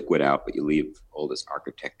squeeze a liquid out, but you leave all this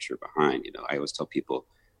architecture behind. I always tell people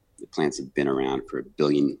the plants have been around for 1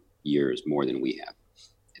 billion years more than we have.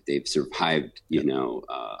 They've survived,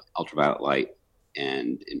 ultraviolet light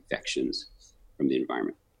and infections from the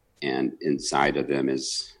environment, and inside of them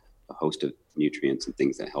is a host of nutrients and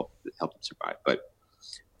things that help them survive. But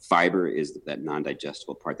fiber is that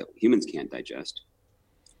non-digestible part that humans can't digest,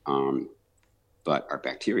 but our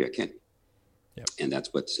bacteria can. Yep. And that's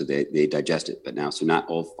so they digest it. But so not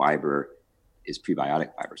all fiber is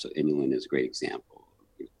prebiotic fiber. So inulin is a great example,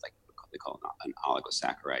 like they call it an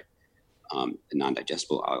oligosaccharide, a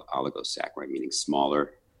non-digestible oligosaccharide, meaning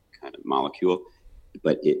smaller kind of molecule,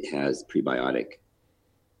 but it has prebiotic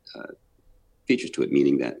features to it,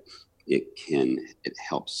 meaning that it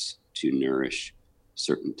helps to nourish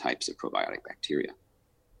certain types of probiotic bacteria.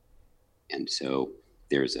 And so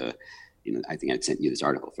there's I think I'd sent you this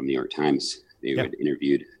article from New York Times. They had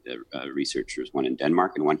interviewed researchers, one in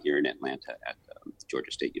Denmark and one here in Atlanta at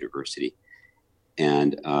Georgia State University.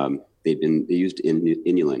 And they used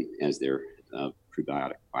inulin as their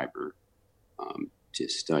prebiotic fiber to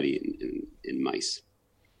study in mice.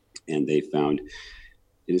 And they found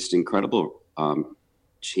just incredible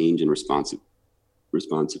change in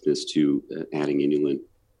responsiveness to adding inulin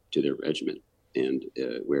to their regimen, and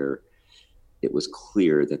where it was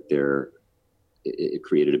clear that it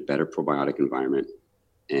created a better probiotic environment,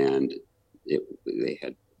 and they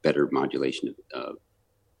had better modulation of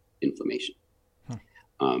inflammation.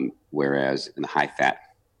 Whereas in the high-fat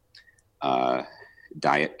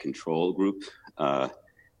diet control group,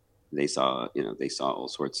 they saw all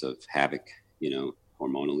sorts of havoc,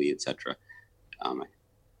 hormonally, etc.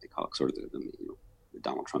 They call it sort of the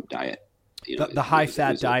Donald Trump diet. The high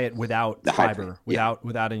fat diet without fiber, without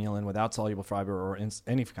inulin, without soluble fiber or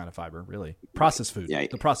any kind of fiber, really. Processed food,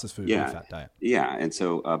 the processed food, high fat diet. Yeah, and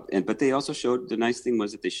so but they also showed, the nice thing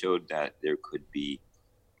was that they showed that there could be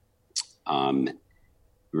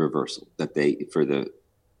reversal, that for the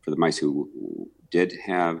mice who did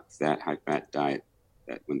have that high fat diet,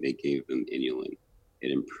 that when they gave them inulin,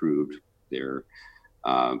 it improved their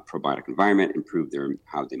probiotic environment, improved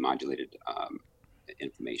how they modulated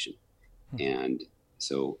inflammation. And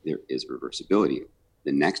so there is reversibility.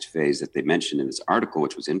 The next phase that they mentioned in this article,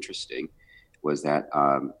 which was interesting, was that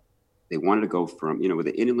they wanted to go from, with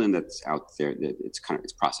the inulin that's out there, that it's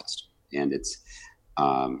processed, and it's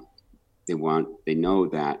they know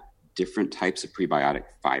that different types of prebiotic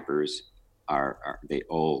fibers they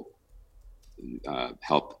all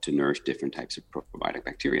help to nourish different types of probiotic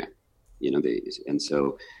bacteria. And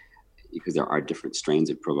so because there are different strains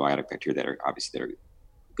of probiotic bacteria that are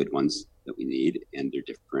good ones that we need, and they're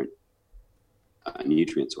different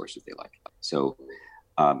nutrient sources they like. So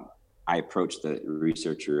I approached the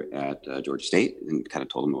researcher at Georgia State and kind of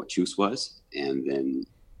told him what juice was, and then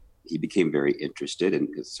he became very interested, and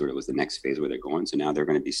because sort of was the next phase where they're going. So now they're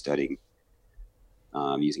going to be studying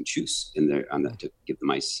using juice to give the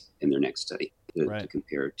mice in their next study to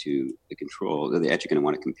compare to the control. They're actually going to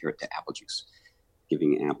want to compare it to apple juice,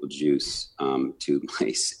 giving apple juice to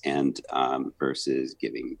mice and versus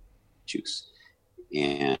giving juice.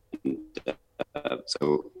 And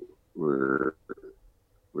so we're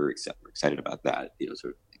excited about that,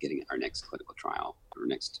 sort of getting our next clinical trial or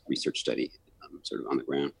next research study sort of on the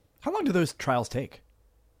ground. How long do those trials take?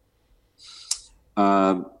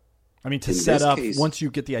 To set up, once you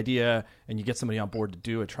get the idea and you get somebody on board to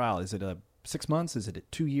do a trial, is it 6 months? Is it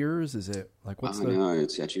 2 years? Is it like No,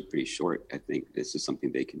 it's actually pretty short. I think this is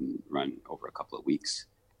something they can run over a couple of weeks.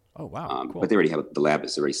 Oh, wow. Cool. But they already have, the lab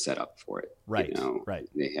is already set up for it. Right. Right.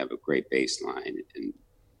 They have a great baseline and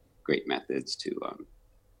great methods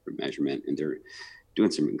for measurement. And they're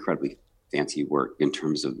doing some incredibly fancy work in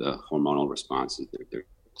terms of the hormonal responses that they're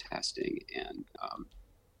testing. And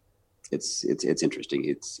it's interesting.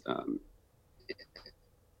 It's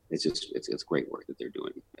great work that they're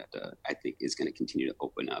doing that I think is going to continue to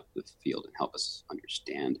open up the field and help us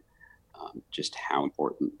understand just how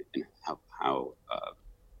important and how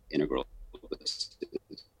integral this is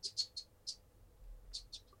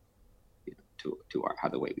to how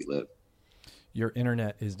the way we live. Your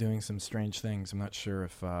internet is doing some strange things. I'm not sure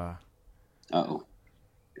if. I'm not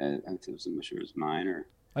sure it's mine or.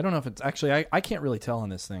 I don't know if it's actually. I can't really tell on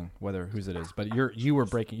this thing whose it is, but you were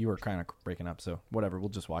kind of breaking up. So whatever, we'll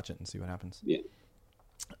just watch it and see what happens. Yeah.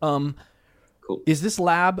 Cool. Is this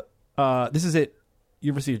lab? This is at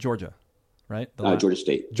University of Georgia, right? Georgia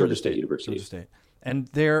State. Georgia State University. Georgia State. And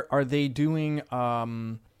are they doing?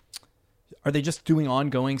 Are they just doing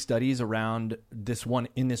ongoing studies around this one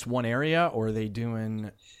area, or are they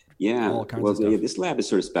doing? Yeah. All kinds of stuff? This lab is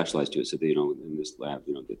sort of specialized to it. So in this lab,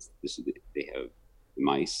 they have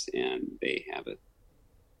mice, and they have a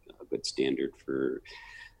good standard for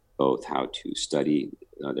both how to study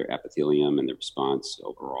their epithelium and their response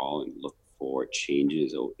overall, and look for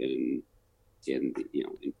changes in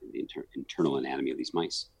the internal anatomy of these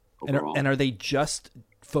mice overall. And are they just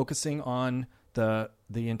focusing on the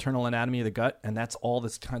internal anatomy of the gut, and that's all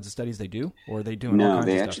the kinds of studies they do, or are they doing all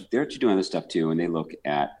kinds of stuff? They're actually doing other stuff too, and they look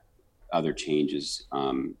at other changes.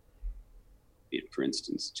 For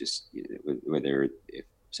instance, just whether if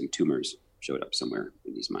some tumors showed up somewhere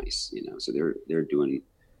in these mice, so they're doing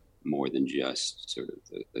more than just sort of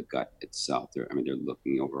the gut itself. They're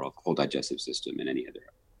looking overall the whole digestive system and any other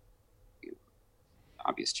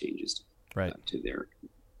obvious changes to their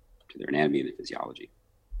anatomy and their physiology.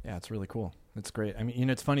 Yeah, it's really cool. It's great.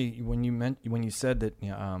 It's funny when you said that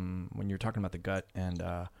when you're talking about the gut, and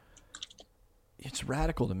it's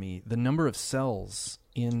radical to me, the number of cells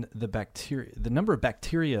in the bacteria, the number of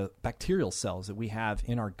bacterial cells that we have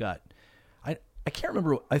in our gut. I can't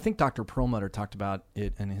remember. I think Dr. Perlmutter talked about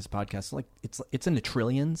it in his podcast. Like it's in the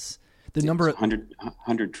trillions. The number of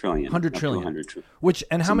 100 trillion. 100 trillion. Which,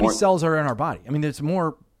 and how many cells are in our body? There's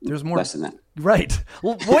more less than that. Right.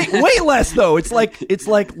 Well, way less though. It's like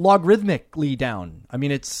logarithmically down.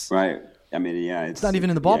 It's right. It's not even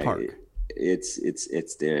in the ballpark.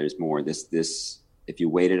 It's there's more. This if you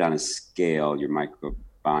weight it on a scale, your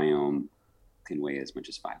microbiome can weigh as much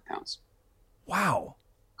as 5 pounds. Wow.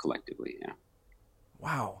 Collectively, yeah.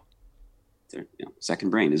 Wow. Second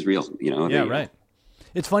brain is real. Yeah, right.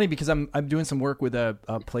 It's funny because I'm doing some work with a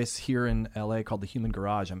place here in LA called the Human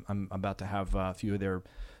Garage. I'm about to have a few of their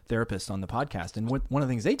therapists on the podcast, and one of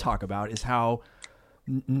the things they talk about is how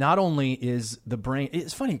not only is the brain.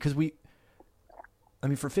 It's funny because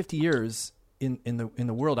for 50 years in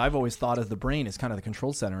the world, I've always thought of the brain as kind of the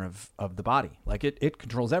control center of the body. Like it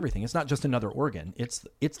controls everything. It's not just another organ. It's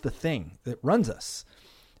the thing that runs us.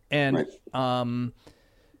 And right.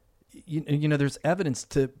 There's evidence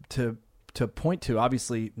to point to.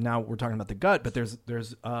 Obviously, now we're talking about the gut, but there's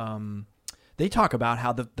they talk about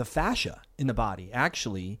how the fascia in the body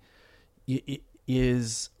actually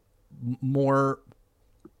is more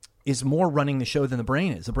running the show than the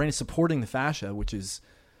brain is. The brain is supporting the fascia, which is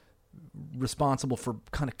responsible for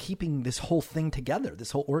kind of keeping this whole thing together,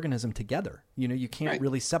 this whole organism together. You can't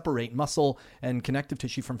really separate muscle and connective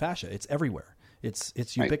tissue from fascia. It's everywhere. It's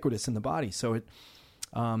ubiquitous in the body. So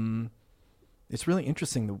it's really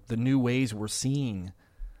interesting the new ways we're seeing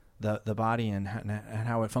the body and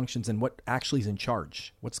how it functions and what actually is in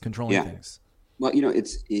charge, what's controlling things. Well,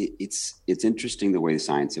 it's interesting the way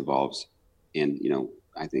science evolves, and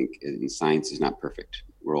I think science is not perfect.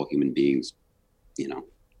 We're all human beings,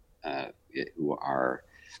 who are,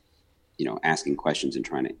 asking questions and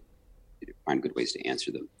trying to find good ways to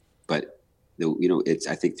answer them. But it's,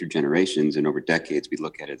 I think through generations and over decades, we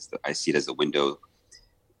look at it I see it as the window.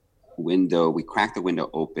 We crack the window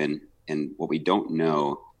open, and what we don't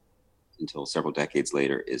know until several decades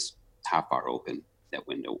later is how far open that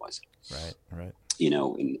window was. Right.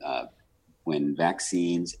 When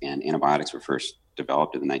vaccines and antibiotics were first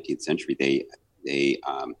developed in the 19th century,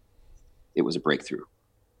 it was a breakthrough,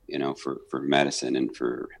 for medicine and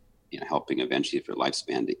for helping eventually for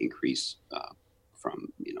lifespan to increase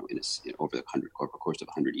from over the course of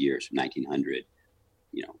 100 years, from 1900.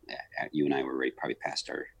 You and I were probably past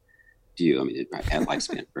our due. That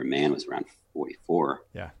lifespan for a man was around 44.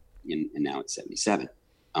 Yeah. And now it's 77.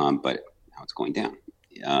 But now it's going down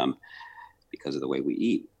because of the way we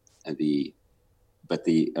eat. But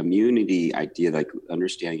the immunity idea, like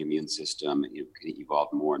understanding immune system,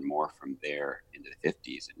 evolved more and more from there into the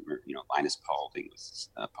 50s. And Linus Pauling was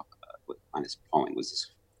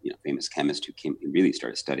this famous chemist who really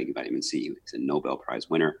started studying vitamin C. He was a Nobel Prize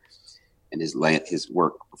winner, and his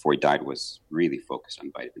work before he died was really focused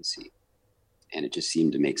on vitamin C. And it just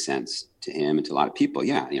seemed to make sense to him and to a lot of people.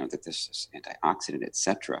 That this is antioxidant,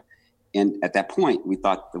 etc. And at that point, we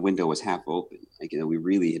thought the window was half open. We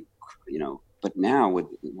really, But now with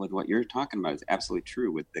what you're talking about is absolutely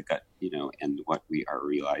true with the gut, and what we are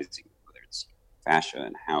realizing, whether it's fascia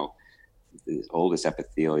and how the oldest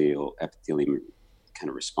epithelium kind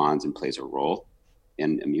of responds and plays a role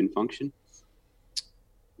in immune function.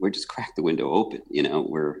 We're just cracked the window open,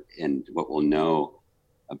 and what we'll know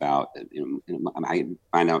about, I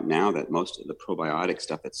find out now that most of the probiotic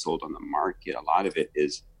stuff that's sold on the market, a lot of it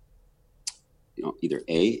is, either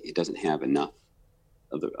it doesn't have enough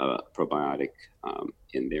of the probiotic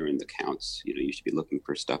in there in the counts. You should be looking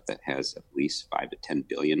for stuff that has at least 5 to 10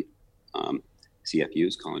 billion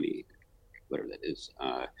CFUs, colony, whatever that is,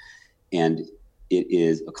 and it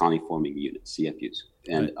is a colony forming unit, CFUs.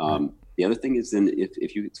 And the other thing is then if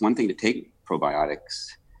it's one thing to take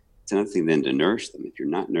probiotics, it's another thing then to nourish them. If you're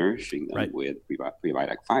not nourishing them with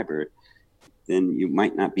prebiotic fiber, then you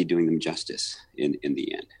might not be doing them justice in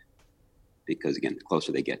the end, because again, the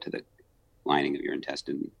closer they get to the lining of your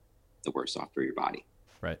intestine, the worse off for your body.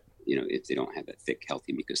 Right. If they don't have that thick,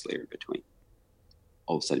 healthy mucus layer between.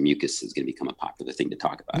 All of a sudden, mucus is going to become a popular thing to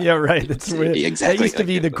talk about. Yeah, right. That's weird. Exactly. That used to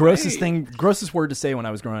be the grossest word to say when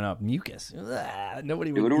I was growing up. Mucus.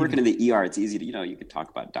 Nobody would. When we're working in the ER, it's easy to, you can talk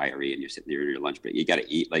about diarrhea and you're sitting there at your lunch break. You got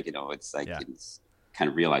to eat, it's like, it's kind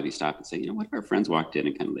of real life. You stop and say, what if our friends walked in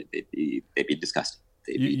and kind of, they'd be disgusted.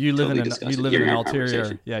 You live in an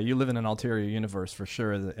ulterior, you live in an ulterior universe for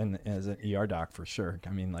sure, and as an ER doc for sure.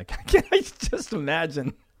 I can't just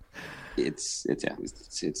imagine. It's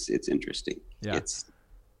interesting. Yeah.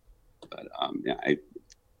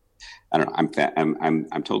 I don't know.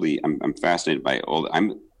 I'm fascinated by all.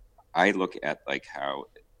 I look at how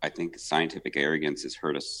I think scientific arrogance has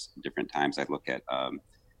hurt us different times. I look at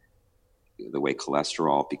the way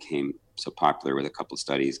cholesterol became so popular, with a couple of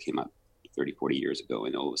studies came up 30, 40 years ago,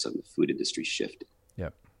 and all of a sudden the food industry shifted.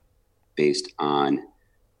 Yep. Based on,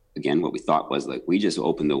 again, what we thought was we just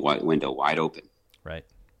opened the window wide open. Right.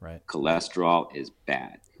 Cholesterol is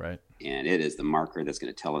bad. Right. And it is the marker that's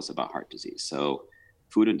going to tell us about heart disease. So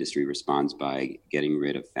food industry responds by getting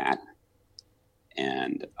rid of fat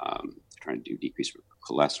and trying to decrease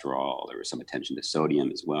cholesterol. There was some attention to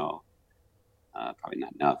sodium as well. Probably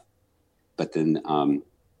not enough. But then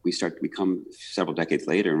we come several decades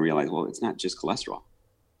later and realize, well, it's not just cholesterol.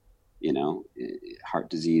 Heart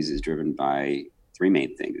disease is driven by three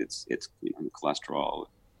main things. It's cholesterol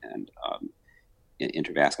and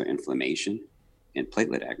intravascular inflammation and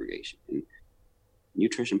platelet aggregation. And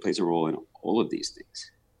nutrition plays a role in all of these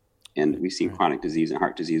things. And we've seen chronic disease and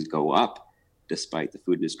heart disease go up despite the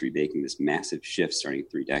food industry making this massive shift starting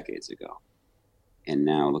 3 decades ago. And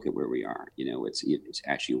now look at where we are. It's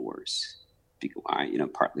actually worse. Why?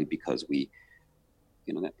 Partly because we,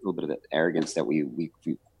 that little bit of that arrogance that we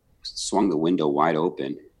swung the window wide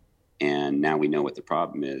open, and now we know what the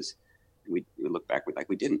problem is. We look back like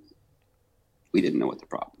we didn't know what the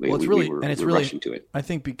problem. Well, it's we were rushing to it. I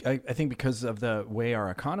think because of the way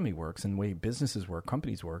our economy works and the way businesses work,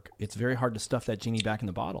 companies work, it's very hard to stuff that genie back in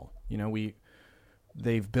the bottle.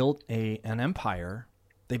 They've built an empire.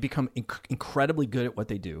 They become incredibly good at what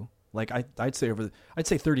they do. Like I'd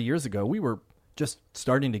say 30 years ago, we were just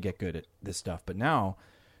starting to get good at this stuff. But now,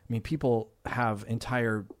 people have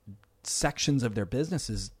entire sections of their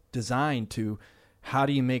businesses designed to how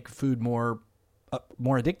do you make food more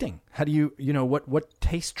addicting? How do you, what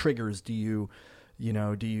taste triggers do you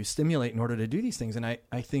stimulate in order to do these things? And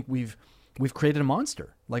I think we've created a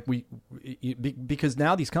monster. Because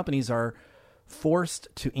now these companies are forced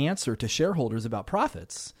to answer to shareholders about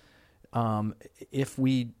profits. If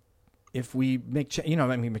we make,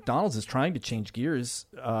 McDonald's is trying to change gears,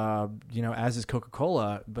 as is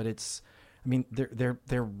Coca-Cola, but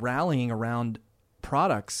they're rallying around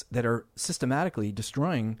products that are systematically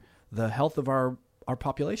destroying the health of our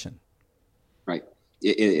population. Right.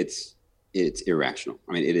 It's irrational.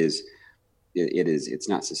 It's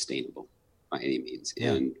not sustainable by any means.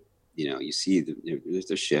 Yeah. And, you see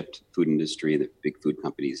there's a shift. Food industry, the big food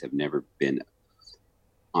companies have never been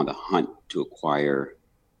on the hunt to acquire,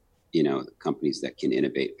 companies that can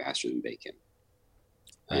innovate faster than they can.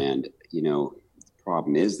 Right. And, the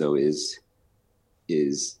problem is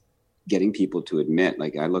getting people to admit,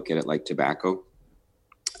 like I look at it like tobacco,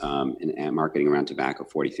 and marketing around tobacco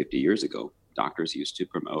 40, 50 years ago, doctors used to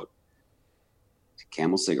promote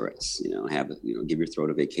Camel cigarettes, give your throat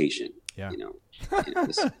a vacation. Yeah.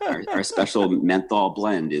 Our special menthol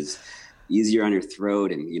blend is easier on your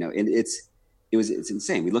throat. And, it's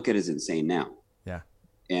insane. We look at it as insane now. Yeah.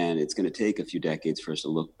 And it's going to take a few decades for us to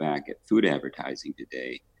look back at food advertising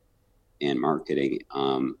today and marketing.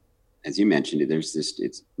 As you mentioned,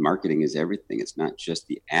 marketing is everything. It's not just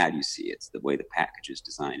the ad you see. It's the way the package is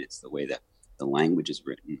designed. It's the way that the language is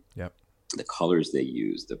written. Yep. The colors they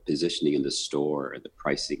use, the positioning in the store, the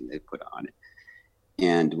pricing they put on it.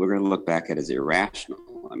 And we're going to look back at it as irrational.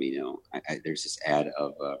 There's this ad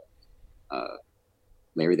of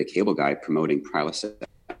Larry the Cable Guy promoting Prilosec.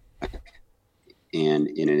 And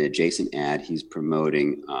in an adjacent ad, he's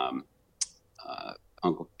promoting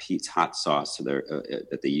Uncle Pete's hot sauce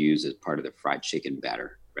that they use as part of the fried chicken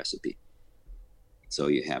batter recipe. So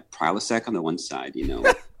you have Prilosec on the one side,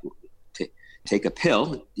 take a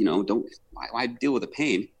pill, why deal with the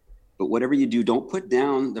pain? But whatever you do, don't put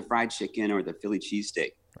down the fried chicken or the Philly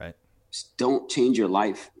cheesesteak. Right. Just don't change your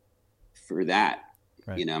life for that.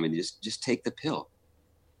 Right. Just take the pill.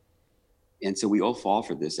 And so we all fall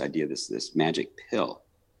for this idea, this magic pill,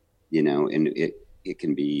 and it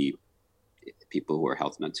can be people who are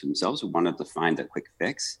health nuts themselves who wanted to find a quick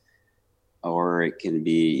fix, or it can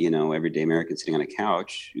be, everyday American sitting on a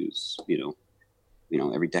couch who's,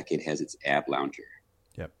 every decade has its ab lounger.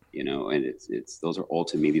 Yep. And it's those are all,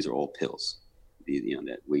 to me, these are all pills.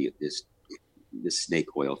 This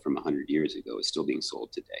snake oil from 100 years ago is still being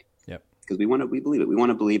sold today. Yep. Because we believe it. We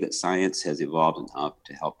want to believe that science has evolved enough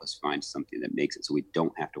to help us find something that makes it so we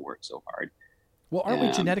don't have to work so hard. Well, aren't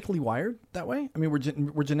we genetically wired that way? We're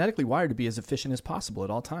genetically wired to be as efficient as possible at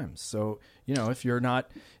all times. So, if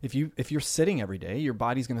you're sitting every day, your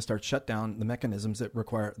body's going to start shut down the mechanisms that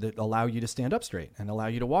allow you to stand up straight and allow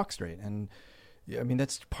you to walk straight. And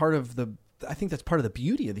that's part of the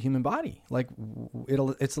beauty of the human body. Like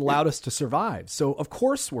it's allowed us to survive. So of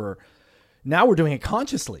course we're doing it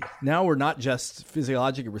consciously. Now we're not just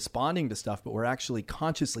physiologically responding to stuff, but we're actually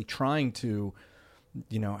consciously trying to,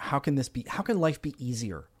 how can life be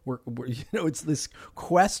easier? We're it's this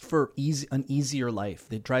quest for an easier life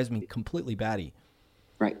that drives me completely batty.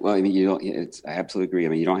 Right. Well, I absolutely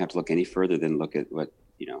agree. You don't have to look any further than look at what,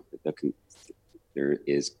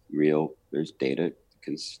 there's data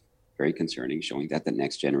very concerning, showing that the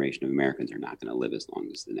next generation of Americans are not going to live as long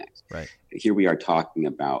as the next. Right. Here we are talking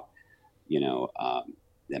about,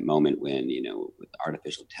 that moment when, with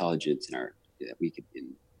artificial intelligence and we could,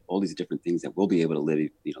 in all these different things, that we'll be able to live,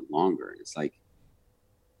 longer. And it's like,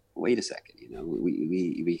 wait a second,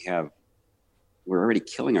 we're already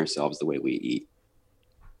killing ourselves the way we eat.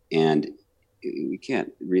 And we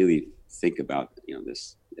can't really think about,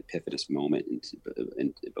 this epiphanous moment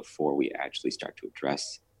and before we actually start to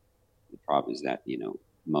address the problem is that,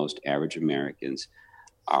 most average Americans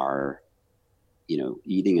are,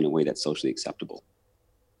 eating in a way that's socially acceptable.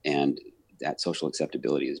 And that social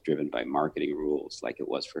acceptability is driven by marketing rules like it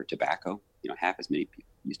was for tobacco. Half as many people,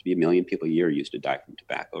 used to be 1 million people a year used to die from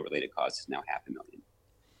tobacco related causes, now 500,000.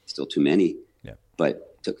 Still too many,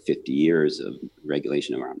 but took 50 years of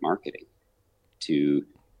regulation around marketing to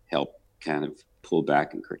help kind of pull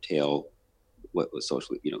back and curtail what was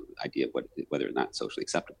socially, idea of whether or not socially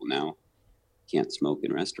acceptable. Now, can't smoke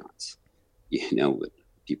in restaurants.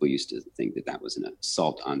 People used to think that was an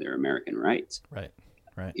assault on their American rights. Right.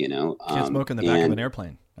 Can't smoke in the back of an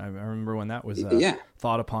airplane. I remember when that was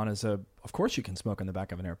thought upon as of course you can smoke in the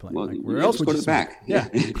back of an airplane. Well, where else would go you to the back? Yeah.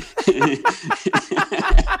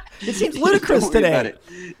 It seems ludicrous today.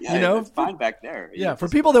 It's fine back there. Yeah, for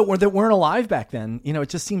people that weren't alive back then, it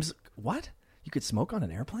just seems, what? You could smoke on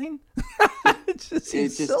an airplane? It just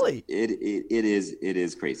seems silly. It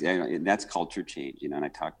is crazy. And that's culture change, and I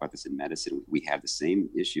talk about this in medicine. We have the same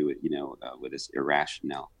issue, with this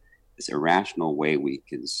irrational way we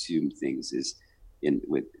consume things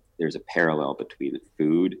there's a parallel between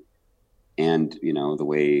food and, the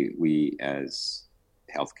way we as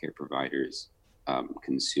healthcare providers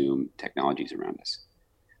consume technologies around us.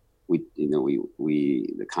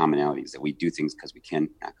 The commonality is that we do things because we can,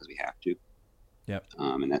 not because we have to. Yep.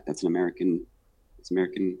 And that's an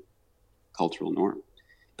American cultural norm.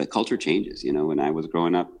 But culture changes. When I was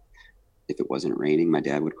growing up, if it wasn't raining, my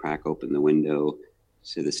dad would crack open the window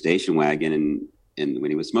to the station wagon and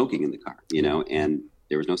when he was smoking in the car, and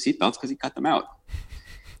there was no seatbelts because he cut them out.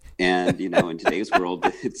 And, in today's world,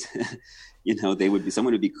 it's,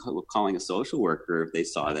 someone would be calling a social worker if they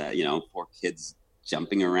saw that, poor kids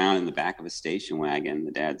jumping around in the back of a station wagon.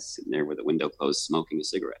 The dad's sitting there with the window closed, smoking a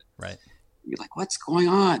cigarette. Right. You're like, what's going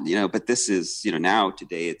on? But this is, now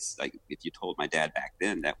today it's like, if you told my dad back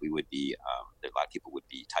then that we would be, a lot of people would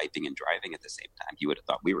be typing and driving at the same time, he would have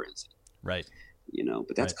thought we were insane. Right.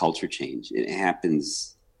 But that's culture change. It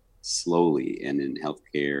happens slowly. And in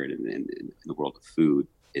healthcare and in the world of food,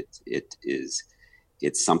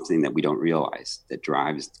 it's something that we don't realize that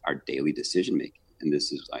drives our daily decision making. And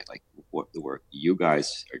this is like what the work you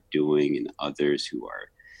guys are doing and others who are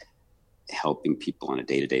helping people on a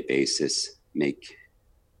day-to-day basis make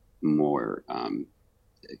more kind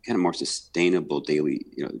of more sustainable daily,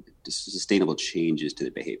 sustainable changes to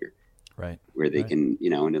the behavior. Right. Where they can,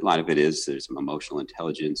 and a lot of it is there's some emotional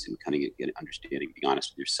intelligence and kind of get understanding, being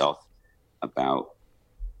honest with yourself about,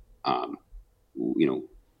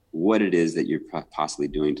 what it is that you're possibly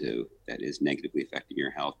doing that is negatively affecting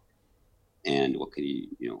your health, and what can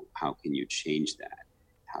you, how can you change that?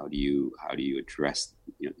 How do you address,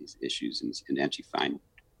 these issues and actually find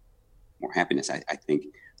more happiness? I think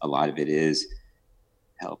a lot of it is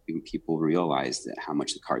helping people realize that how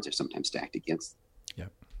much the cards are sometimes stacked against them.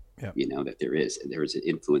 Yep. That there is an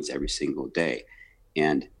influence every single day.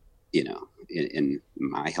 And, in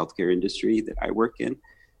my healthcare industry that I work in,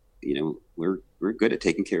 we're good at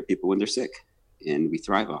taking care of people when they're sick, and we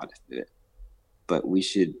thrive on it. But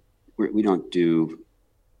we're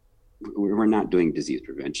not doing disease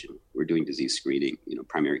prevention. We're doing disease screening,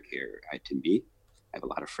 primary care. To me, I have a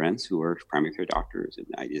lot of friends who are primary care doctors, and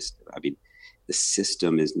the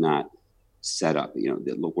system is not set up.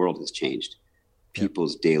 The world has changed.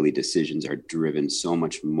 People's daily decisions are driven so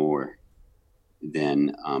much more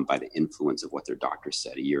than by the influence of what their doctor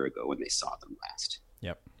said a year ago when they saw them last.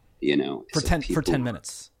 Yep. For 10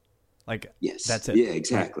 minutes. Like, yes, that's it. Yeah,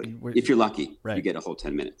 exactly. Right. If you're lucky, you get a whole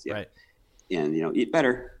 10 minutes. Yeah. Right. And, eat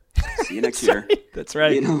better. See you next year. That's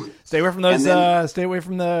right. Stay away from those, stay away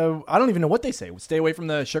from I don't even know what they say. Stay away from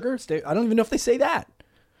the sugar. I don't even know if they say that.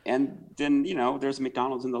 And then, there's a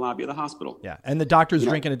McDonald's in the lobby of the hospital. Yeah. And the doctor's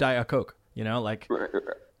drinking a Diet Coke,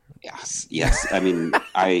 Yes.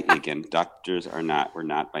 Doctors we're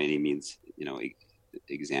not by any means,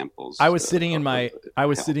 examples. I was sitting in my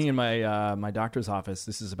my doctor's office.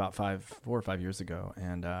 This is about 4 or 5 years ago,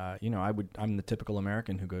 and I'm the typical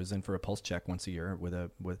American who goes in for a pulse check once a year with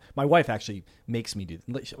my wife actually makes me do.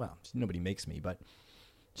 Well, nobody makes me, but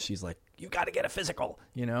she's like, you got to get a physical,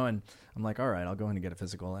 and I'm like, all right, I'll go in and get a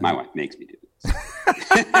physical. And my wife makes me do this.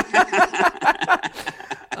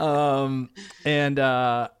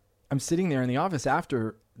 I'm sitting there in the office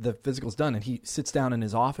after the physical's done, and he sits down in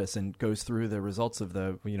his office and goes through the results of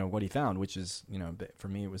what he found, which is, for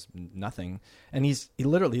me, it was nothing. And he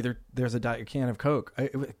literally, there's a can of Coke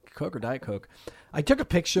or Diet Coke. I took a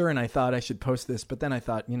picture and I thought I should post this, but then I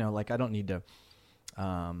thought, I don't need to,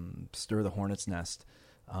 stir the hornet's nest.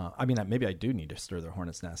 I mean, maybe I do need to stir their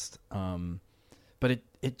hornet's nest. But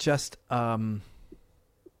it just,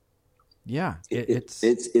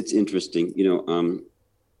 it's interesting.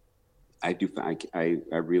 I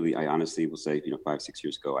honestly will say, 5-6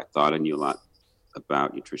 years ago, I thought I knew a lot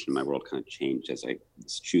about nutrition. My world kind of changed as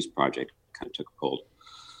this Choose project kind of took hold,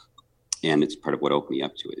 and it's part of what opened me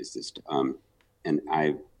up to it. Is just, and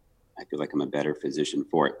I feel like I'm a better physician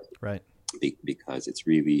for it, right? Because it's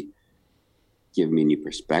really given me a new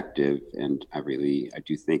perspective, and I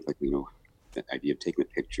do think, like, the idea of taking a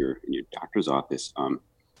picture in your doctor's office.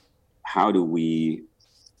 How do we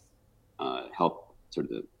help sort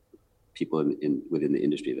of the people within the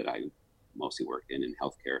industry that I mostly work in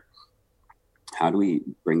healthcare? How do we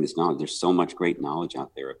bring this knowledge? There's so much great knowledge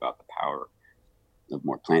out there about the power of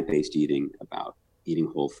more plant-based eating, about eating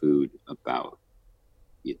whole food, about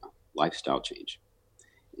lifestyle change.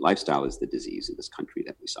 Lifestyle is the disease in this country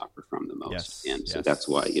that we suffer from the most, so that's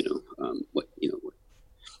why what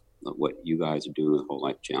you guys are doing with the Whole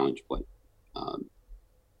Life Challenge. I'm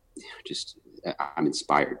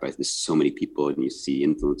inspired by this. So many people, and you see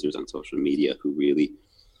influencers on social media who really,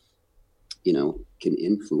 can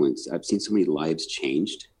influence. I've seen so many lives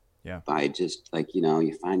changed by just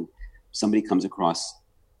you find somebody comes across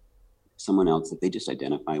someone else that they just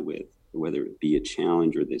identify with, whether it be a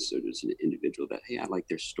challenge or there's an individual that, hey, I like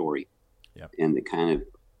their story, and it kind of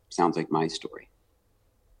sounds like my story.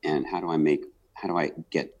 And how do I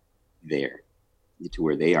get there to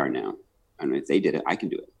where they are now? I mean, if they did it, I can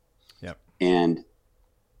do it. Yep. And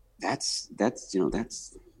that's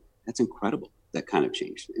incredible, that kind of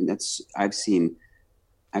change. And I've seen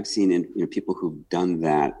in people who've done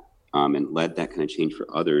that and led that kind of change for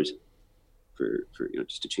others, for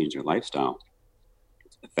just to change their lifestyle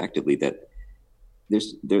effectively, that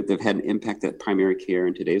they've had an impact that primary care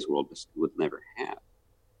in today's world would never have.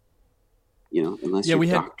 Unless your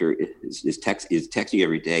doctor is texting you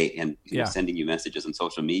every day and sending you messages on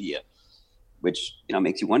social media, which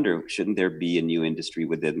makes you wonder, shouldn't there be a new industry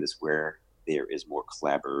within this where there is more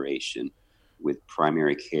collaboration with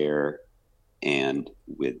primary care and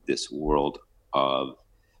with this world of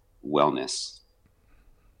wellness,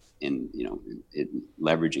 and in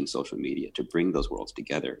leveraging social media to bring those worlds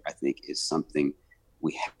together? I think is something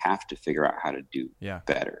we have to figure out how to do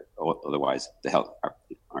better. Otherwise,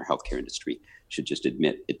 our healthcare industry should just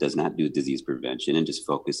admit it does not do disease prevention and just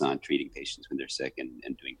focus on treating patients when they're sick and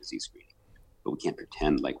doing disease screening. But we can't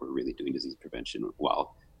pretend like we're really doing disease prevention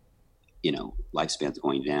while, lifespan's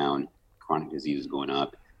going down, chronic disease is going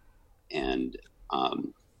up, and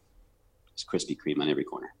there's Krispy Kreme on every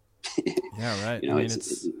corner. Yeah, right.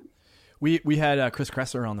 We had Chris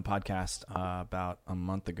Kresser on the podcast about a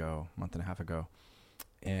month and a half ago,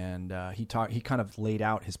 and he kind of laid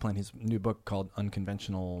out his plan. His new book called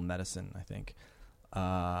Unconventional Medicine, I think,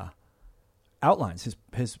 outlines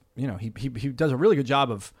his he does a really good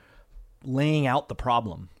job of laying out the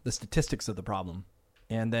problem, the statistics of the problem,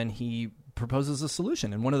 and then he proposes a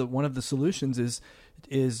solution. And one of the solutions is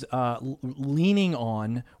leaning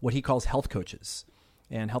on what he calls health coaches.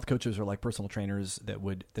 And health coaches are like personal trainers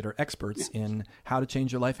that are experts in how to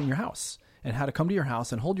change your life in your house, and how to come to your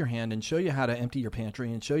house and hold your hand and show you how to empty your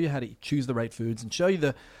pantry and show you how to choose the right foods and show you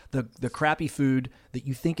the crappy food that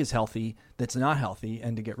you think is healthy that's not healthy,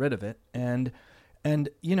 and to get rid of it. And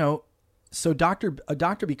so a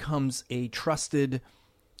doctor becomes a trusted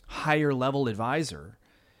higher level advisor,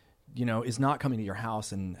 is not coming to your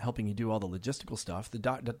house and helping you do all the logistical stuff. The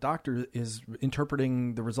doctor is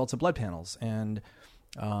interpreting the results of blood panels and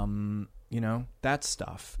that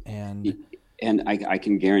stuff. And I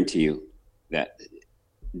can guarantee you that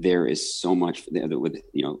there is so much with,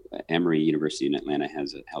 Emory University in Atlanta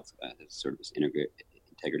has a health, sort of this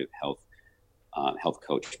integrative health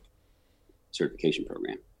coach certification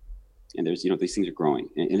program. And there's, these things are growing,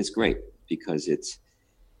 and it's great because it's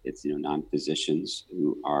non-physicians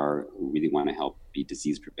who really want to help be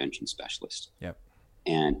disease prevention specialists. Yep.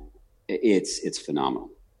 And it's phenomenal.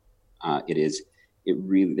 It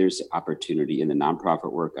really, there's opportunity in the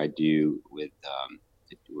nonprofit work I do with, I'm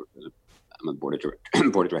a board of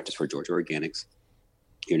directors for Georgia Organics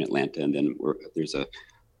here in Atlanta. And then there's a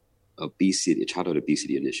childhood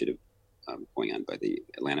obesity initiative going on by the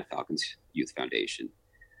Atlanta Falcons Youth Foundation.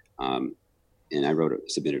 And I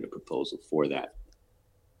submitted a proposal for that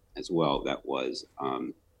as well. That was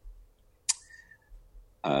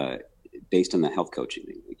based on the health coaching,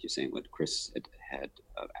 like you're saying, what Chris had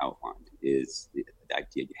outlined is the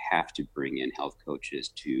idea you have to bring in health coaches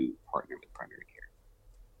to partner with primary care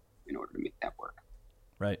in order to make that work.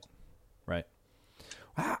 Right.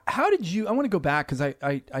 How did you? I want to go back because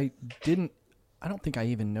I didn't I don't think I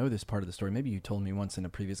even know this part of the story. Maybe you told me once in a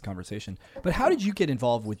previous conversation. But how did you get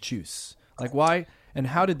involved with juice? Like why and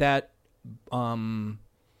how did that?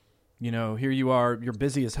 Here you are. You're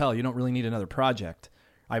busy as hell. You don't really need another project.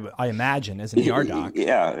 I imagine as an ER doc.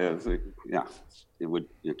 Yeah, it would.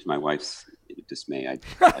 To my wife's dismay, I'd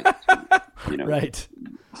like to, right.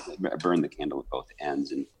 burn the candle at both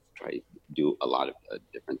ends and try to do a lot of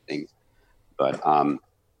different things. But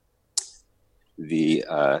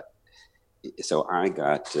so I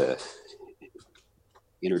got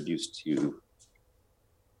introduced to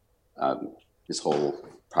this whole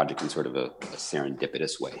project in sort of a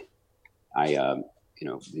serendipitous way.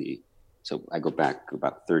 So I go back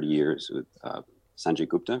about 30 years with Sanjay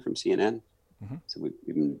Gupta from CNN. Mm-hmm. So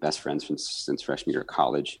we've been best friends since freshman year of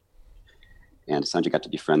college. And Sanjay got to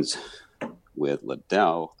be friends with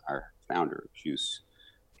Liddell, our founder of Juice,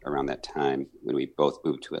 around that time when we both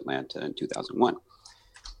moved to Atlanta in 2001.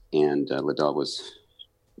 And Liddell was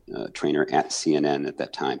a trainer at CNN at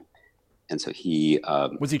that time. And so he...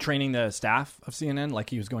 was he training the staff of CNN?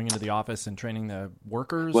 Like he was going into the office and training the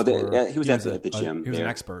workers? Well, he was at the gym. He was an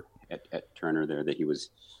expert. At Turner there, that he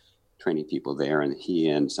was training people there. And he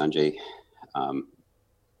and Sanjay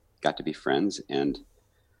got to be friends. And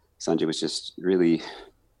Sanjay was just really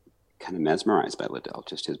kind of mesmerized by Liddell,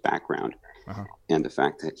 just his background. Uh-huh. And the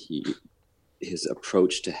fact that his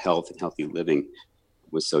approach to health and healthy living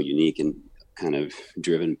was so unique and kind of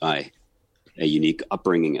driven by a unique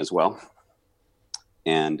upbringing as well.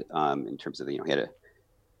 And in terms of, he had a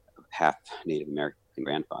half Native American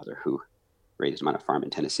grandfather who raised him on a farm in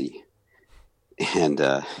Tennessee. And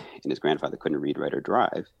his grandfather couldn't read, write, or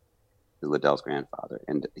drive, Liddell's grandfather.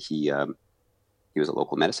 And he was a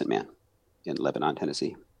local medicine man in Lebanon,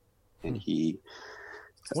 Tennessee. And he...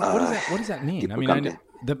 What does that mean? I mean,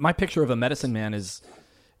 my picture of a medicine man is,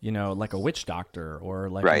 like a witch doctor or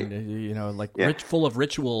like, right. Full of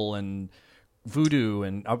ritual and voodoo.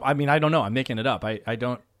 And I mean, I don't know. I'm making it up. I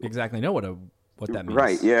don't exactly know what that means.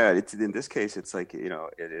 Right. Yeah. It's in this case, it's like, it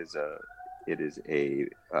is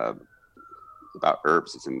about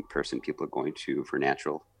herbs. It's a person people are going to for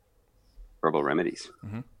natural herbal remedies.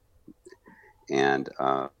 Mm-hmm. And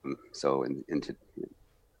so in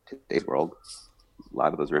today's world, a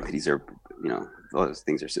lot of those remedies are, those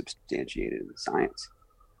things are substantiated in science.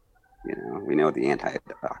 We know the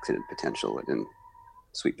antioxidant potential in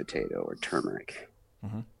sweet potato or turmeric.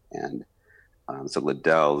 Mm-hmm. And so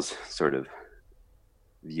Liddell's sort of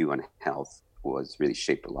view on health was really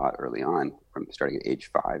shaped a lot early on, from starting at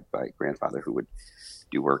age 5 by a grandfather who would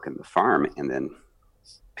do work in the farm and then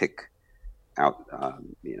pick a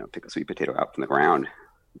sweet potato out from the ground,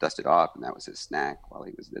 dust it off, and that was his snack while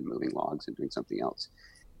he was then moving logs and doing something else.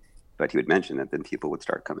 But he would mention that then people would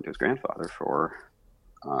start coming to his grandfather for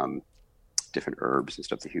different herbs and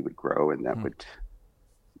stuff that he would grow, and that would,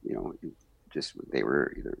 just they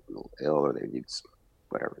were either a little ill or they need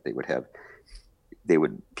whatever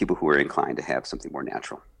people who were inclined to have something more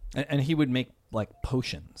natural. And he would make like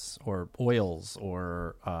potions or oils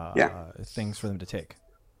or things for them to take.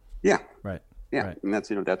 Yeah. Right. Yeah. Right. And that's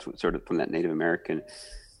what sort of from that Native American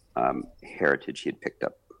heritage he had picked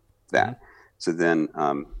up that. Mm-hmm. So then,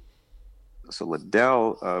 so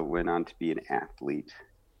Liddell went on to be an athlete.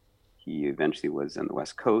 He eventually was on the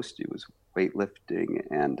West Coast. He was weightlifting,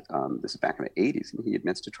 and this is back in the 80s, and he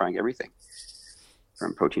admits to trying everything,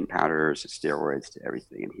 from protein powders to steroids to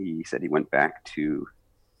everything. And he said he went back to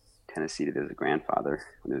Tennessee to visit his grandfather.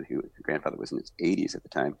 His grandfather was in his 80s at the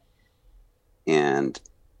time. And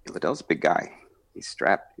Liddell's a big guy. He's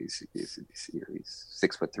strapped. He's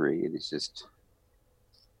 6'3", and he's just,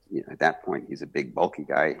 at that point, he's a big, bulky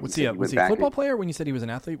guy. Was he a football player when you said he was an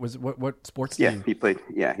athlete? Was what sports did he played?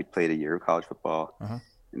 Yeah, he played a year of college football, and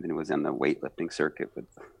then he was on the weightlifting circuit with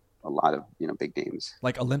a lot of big names.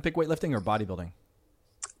 Like Olympic weightlifting or bodybuilding?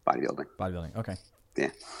 Bodybuilding. Okay.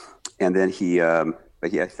 Yeah, and then he,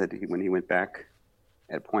 but yeah, I said when he went back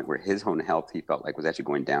at a point where his own health he felt like was actually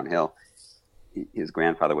going downhill. His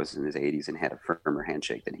grandfather was in his 80s and had a firmer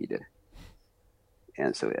handshake than he did.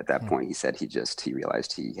 And so at that point, he said he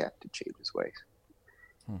realized he had to change his ways.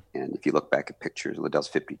 And if you look back at pictures, Liddell's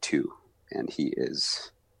 52, and he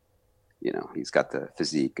is, he's got the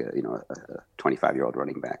physique, a 25-year-old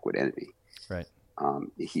running back would envy. Right.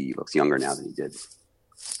 He looks younger now than he did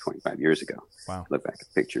 25 years ago. Wow. Look back at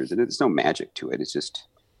pictures, and there's no magic to it. It's just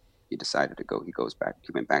he decided to go. He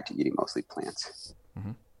went back to eating mostly plants.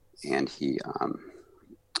 Mm-hmm. And he,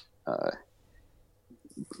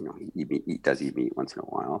 he does eat meat once in a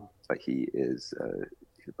while, but he is, for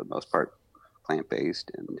the most part,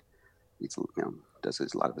 plant-based, and eats, does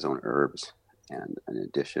a lot of his own herbs and in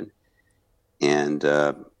addition. And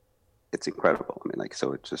it's incredible. I mean, like,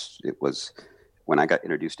 so it was, when I got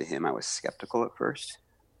introduced to him, I was skeptical at first.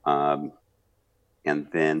 And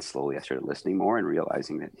then slowly I started listening more and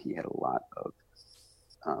realizing that he had a lot of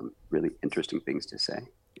really interesting things to say.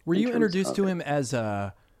 Were you introduced to him as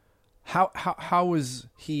a, how was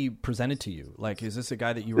he presented to you? Like, is this a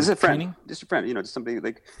guy that you were training? Just a friend, just somebody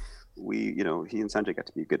like he and Sanjay got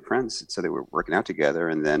to be good friends. So they were working out together.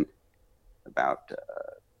 And then about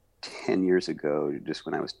 10 years ago, just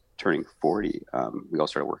when I was turning 40, we all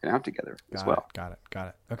started working out together as well. Got it.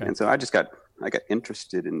 Okay. And so I got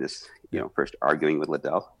interested in this, first arguing with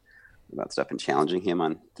Liddell about stuff and challenging him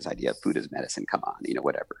on this idea of food as medicine. Come on,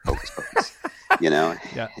 whatever, hocus pocus,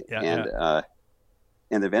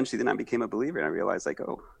 And eventually then I became a believer, and I realized like,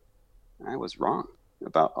 oh, I was wrong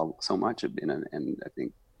about so much of it. And I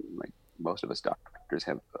think like most of us doctors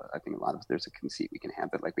have, I think there's a conceit we can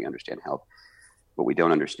have that like we understand health. What we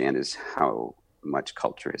don't understand is how much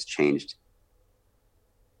culture has changed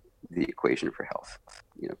the equation for health,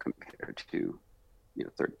 compared to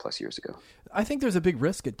 30 plus years ago. I think there's a big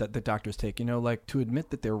risk that doctors take, like to admit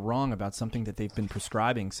that they're wrong about something that they've been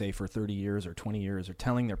prescribing, say, for 30 years or 20 years, or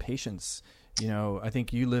telling their patients. I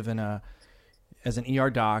think you live as an ER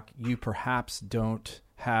doc, you perhaps don't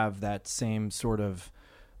have that same sort of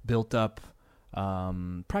built up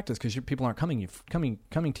practice because people aren't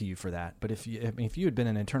coming to you for that. But if you had been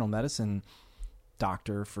an internal medicine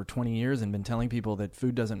doctor for 20 years and been telling people that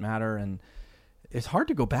food doesn't matter, and it's hard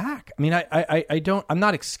to go back. I mean, I'm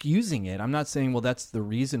not excusing it. I'm not saying, well, that's the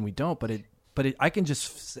reason we don't, but I can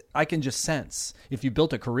just sense if you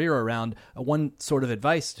built a career around one sort of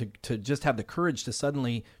advice to just have the courage to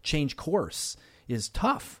suddenly change course is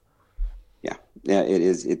tough. Yeah, it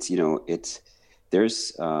is.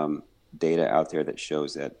 There's data out there that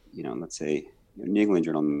shows that, let's say New England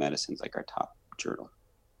Journal of Medicine is like our top journal,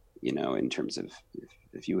 in terms of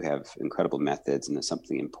if you have incredible methods and there's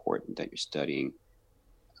something important that you're studying,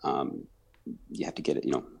 you have to get it,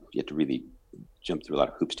 you have to really jump through a lot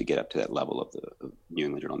of hoops to get up to that level of the New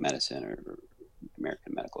England Journal of Medicine or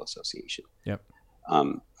American Medical Association. Yep.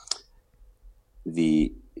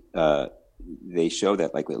 They show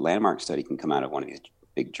that like a landmark study can come out of one of these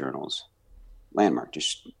big journals, landmark,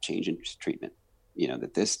 just change in treatment,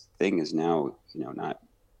 that this thing is now, not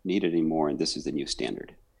needed anymore. And this is the new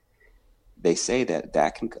standard. They say that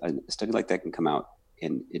a study like that can come out,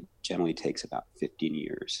 and it generally takes about 15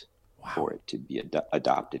 years for it to be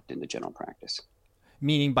adopted into general practice.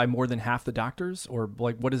 Meaning by more than half the doctors, or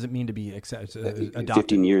like, what does it mean to be adopted?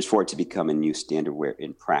 15 years for it to become a new standard where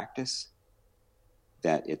in practice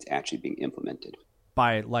that it's actually being implemented.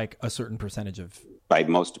 By like a certain percentage of... By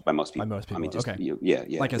most people. By most people, I mean, just, okay. Yeah.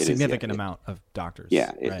 Like a significant amount of doctors.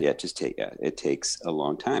 Yeah, right. It takes a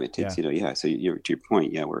long time. It takes, So to your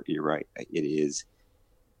point, you're right. It is,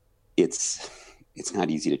 it's not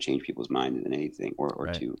easy to change people's minds in anything or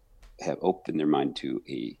right. to have opened their mind to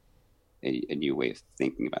a new way of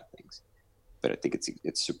thinking about things. But I think it's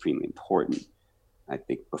supremely important. I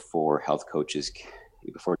think before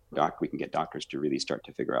we can get doctors to really start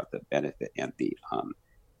to figure out the benefit and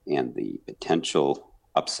the potential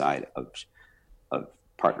upside of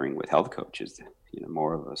partnering with health coaches.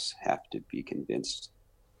 More of us have to be convinced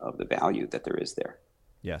of the value that there is there.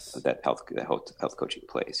 Yes, that health coaching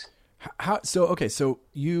plays. So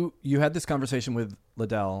you had this conversation with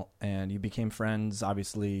Liddell and you became friends.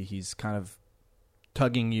 Obviously, he's kind of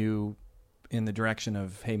tugging you in the direction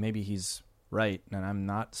of, hey, maybe he's right and I'm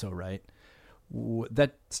not so right.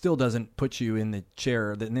 That still doesn't put you in the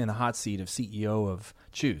chair, in the hot seat of CEO of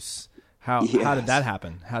Choose. How did that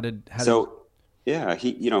happen? He,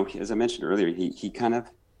 as I mentioned earlier,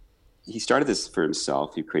 he started this for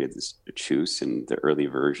himself. He created this Choose, and the early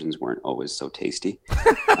versions weren't always so tasty.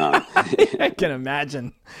 I can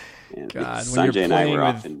imagine. And God, Sanjay and I were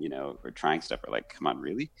often, we're trying stuff. We're like, come on,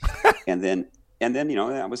 really? and then,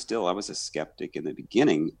 I was a skeptic in the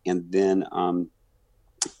beginning, and then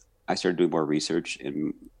I started doing more research,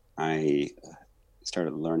 and I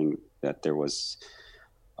started learning that there was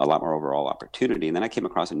a lot more overall opportunity. And then I came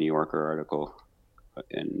across a New Yorker article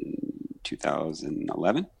in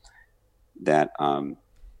 2011 that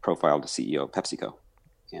profiled the CEO of PepsiCo,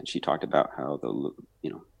 and she talked about how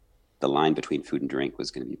the line between food and drink was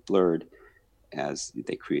going to be blurred as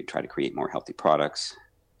they try to create more healthy products,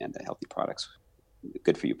 and the healthy products, the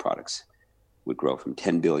good for you products, would grow from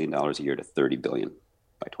 $10 billion a year to $30 billion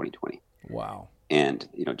by 2020. Wow. And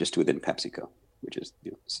just within PepsiCo, which is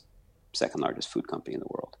the second largest food company in the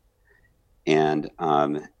world. And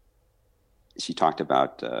she talked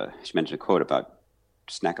about, she mentioned a quote about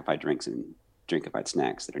snackified drinks and drinkified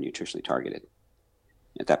snacks that are nutritionally targeted.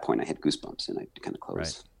 At that point, I had goosebumps, and I kind of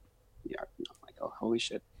closed, holy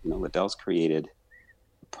shit, Liddell's created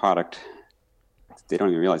a product. They don't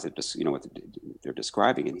even realize that just, what they're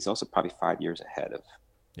describing. And he's also probably 5 years ahead of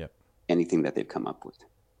anything that they've come up with.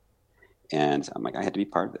 And I'm like, I had to be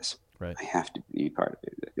part of this. Right. I have to be part of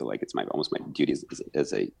it. I feel like it's almost my duty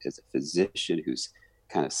as a physician who's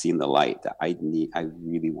kind of seen the light that I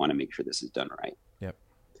really want to make sure this is done right. Yep.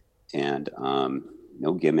 And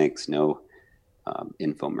no gimmicks, no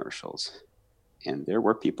infomercials. And there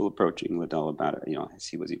were people approaching Liddell about it, as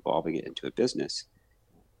he was evolving it into a business.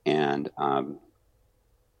 And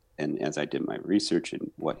as I did my research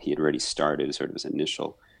and what he had already started, sort of his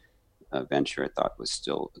initial venture, I thought was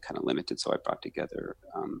still kind of limited. So I brought together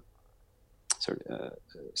sort of a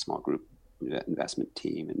small group investment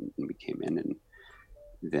team, and we came in, and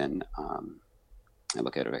then I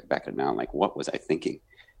look at it back at it now, like, what was I thinking?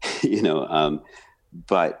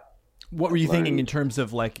 But what were you thinking in terms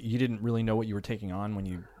of, like, you didn't really know what you were taking on when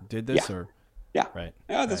you did this? Yeah. Or yeah, right.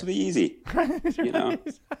 Oh, this will be easy.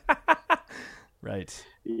 Right.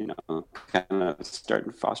 Kind of start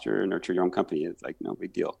and foster and nurture your own company. It's like no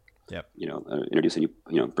big deal. Yep. Introduce a new,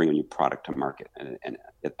 bring a new product to market, and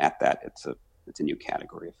at that, it's a new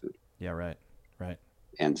category of food. Yeah. Right.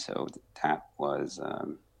 And so that was I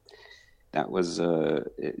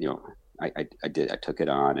took it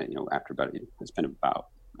on, and after about it's been about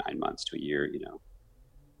 9 months to a year,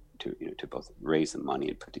 to both raise the money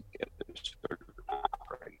and put together sort of an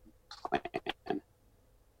operating plan.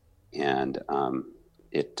 And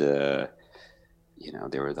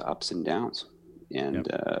there were the ups and downs, and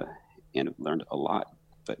learned a lot.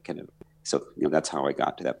 But so that's how I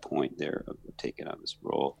got to that point there of taking on this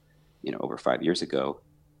role, over 5 years ago,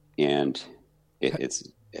 and it's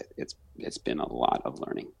been a lot of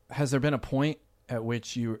learning. Has there been a point at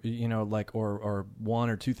which or one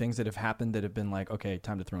or two things that have happened that have been like, okay,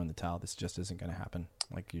 time to throw in the towel? This just isn't going to happen.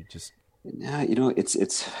 Like you just.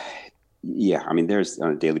 It's. Yeah, I mean, there's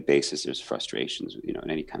on a daily basis, there's frustrations, in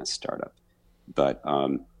any kind of startup. But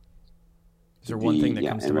is there one thing that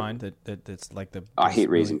comes to mind that's like the? I hate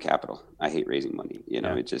raising capital. I hate raising money.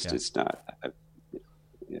 It's not.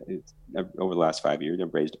 Over the last 5 years,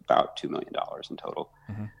 I've raised about $2 million in total,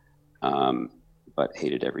 but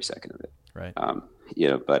hated every second of it. Right.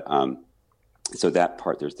 So that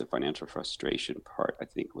part, there's the financial frustration part, I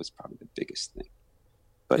think, was probably the biggest thing.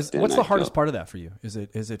 What's the hardest part of that for you? Is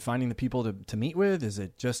it finding the people to meet with? Is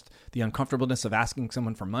it just the uncomfortableness of asking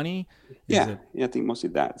someone for money? I think mostly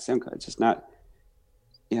that. It's just not.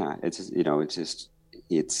 Yeah, it's just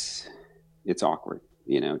it's awkward.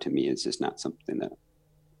 To me, it's just not something that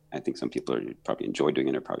I think some people probably enjoy doing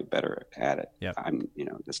it, are probably better at it. Yeah, I'm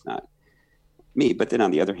just not me. But then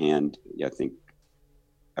on the other hand, I think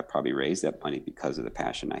I probably raised that money because of the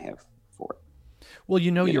passion I have for it. Well,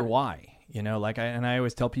 your why. I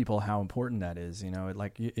always tell people how important that is.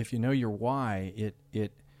 Like if you know your why,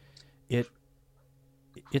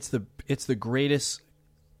 it's the greatest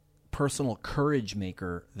personal courage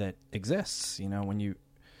maker that exists. When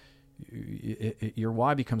your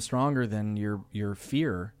why becomes stronger than your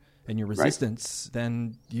fear and your resistance, right,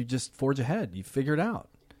 then you just forge ahead. You figure it out.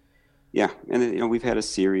 Yeah, and we've had a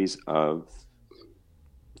series of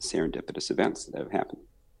serendipitous events that have happened,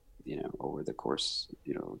 over the course,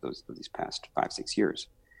 these past 5-6 years.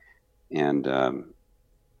 And,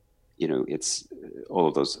 it's all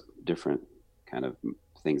of those different kind of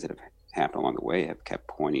things that have happened along the way have kept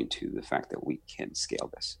pointing to the fact that we can scale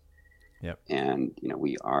this. Yep. And,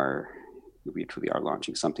 we truly are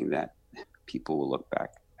launching something that people will look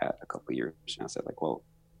back at a couple of years now and say, like, well,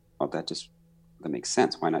 that makes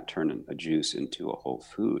sense. Why not turn a juice into a whole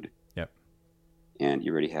food? Yep. And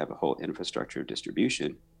you already have a whole infrastructure of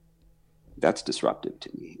distribution. That's disruptive to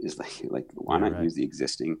me. Is like why not use the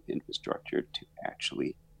existing infrastructure to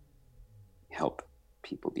actually help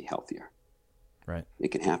people be healthier? Right. It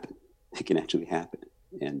can happen. It can actually happen.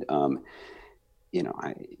 And I've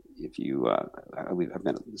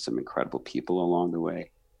met some incredible people along the way,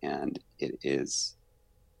 and it's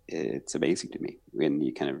amazing to me when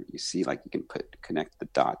you see like you can connect the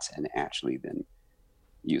dots and actually then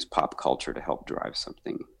use pop culture to help drive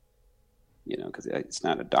something. Because it's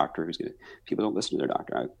not a doctor who's going to. People don't listen to their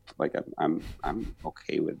doctor. I'm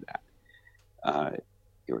okay with that.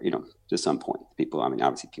 To some point, people. I mean,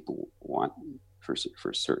 obviously, people want for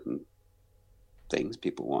certain things.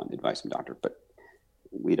 People want advice from doctor, but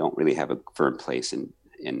we don't really have a firm place in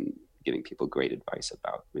giving people great advice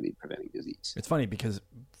about really preventing disease. It's funny because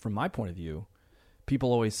from my point of view,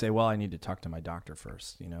 people always say, "Well, I need to talk to my doctor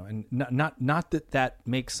first," and not that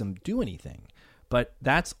makes them do anything. But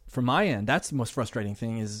that's, from my end, that's the most frustrating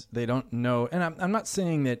thing is they don't know. And I'm not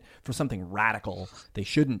saying that for something radical, they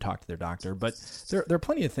shouldn't talk to their doctor, but there are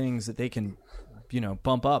plenty of things that they can,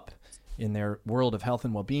 bump up in their world of health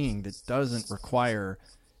and well-being that doesn't require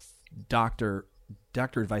doctor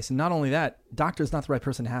advice. And not only that, doctor is not the right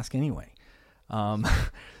person to ask anyway.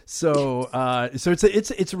 So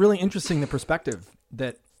it's really interesting, the perspective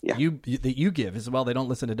that you give as well. They don't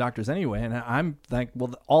listen to doctors anyway. And I'm like,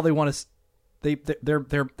 well, all they want is,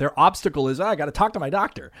 their obstacle is, I got to talk to my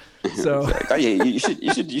doctor. So you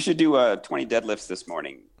should do 20 deadlifts this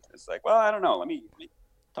morning. It's like, well, I don't know. Let me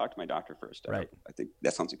talk to my doctor first. Right. I think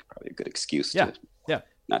that sounds like probably a good excuse to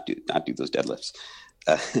not do those deadlifts.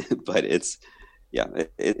 But it's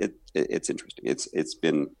interesting. It's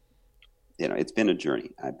been, it's been a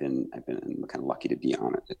journey. I'm kind of lucky to be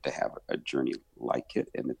on it, to have a journey like it,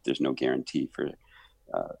 and there's no guarantee for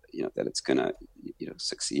that it's gonna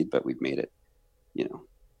succeed, but we've made it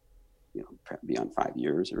beyond 5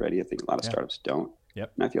 years already. I think a lot of startups don't.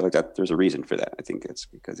 Yep. And I feel like that there's a reason for that. I think it's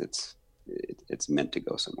because it's meant to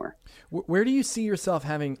go somewhere. Where do you see yourself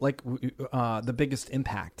having the biggest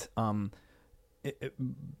impact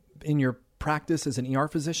in your practice as an ER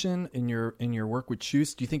physician, in your work with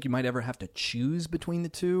Chewable? Do you think you might ever have to choose between the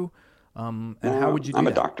two? And how would you do I'm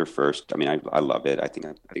that? a doctor first. I mean, I love it. I think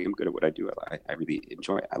I'm good at what I do. I really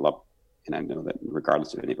enjoy it. I love, and I know that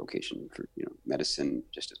regardless of any vocation for medicine,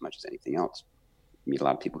 just as much as anything else, you meet a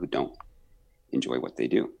lot of people who don't enjoy what they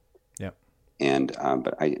do. Yeah. And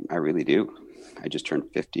but I really do. I just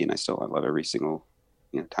turned 50, and I love every single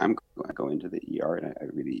time I go into the ER, and I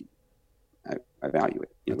really value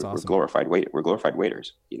it. That's awesome. We're glorified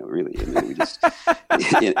waiters. Really. I mean, we just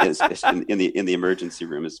in the emergency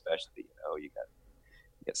room, especially. You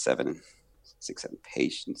got 7, 6, 7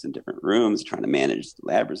 patients in different rooms, trying to manage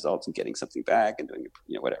lab results and getting something back and doing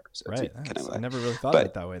whatever. So right. It's I never really thought of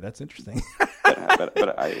it that way. That's interesting.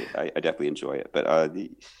 but I definitely enjoy it. But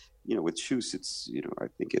with Chewable, it's I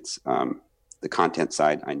think it's the content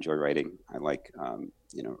side. I enjoy writing. I like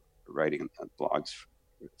writing blogs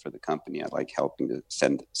for the company. I like helping to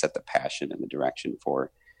set the passion and the direction for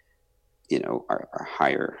our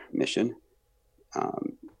higher mission.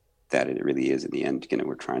 That it really is in the end.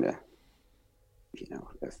 We're trying to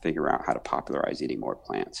figure out how to popularize eating more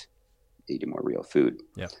plants, eating more real food.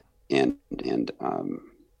 Yeah. And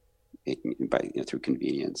by through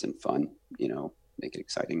convenience and fun, make it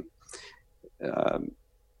exciting.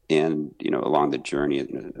 And along the journey,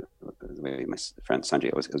 the way my friend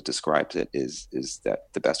Sanjay always describes it is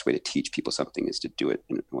that the best way to teach people something is to do it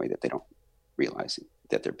in a way that they don't realize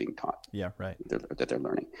that they're being taught. Yeah, right. That they're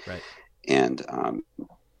learning. Right. And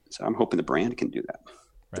so I'm hoping the brand can do that.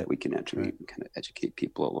 Right. That we can actually kind of educate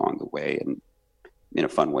people along the way, and in a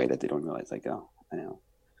fun way that they don't realize. Like, oh, I know,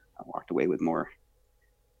 I walked away with more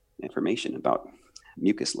information about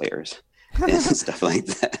mucus layers and stuff like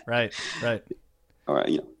that. Right. Or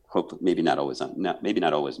hopefully, maybe not always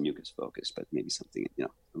mucus focused, but maybe something, a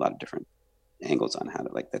lot of different angles on how to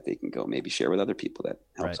that they can go maybe share with other people that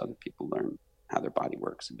helps other people learn how their body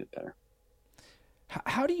works a bit better.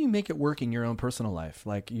 How do you make it work in your own personal life?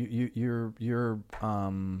 Like you're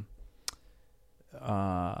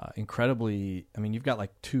incredibly, I mean, you've got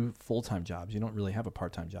 2 full-time jobs. You don't really have a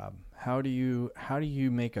part-time job. How do you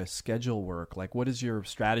make a schedule work? What is your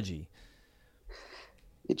strategy?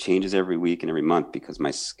 It changes every week and every month because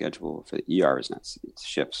my schedule for the ER it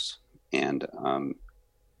shifts. And, I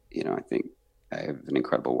think I have an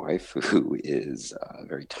incredible wife who is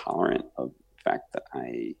very tolerant of the fact that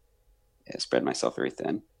I spread myself very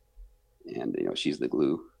thin, and she's the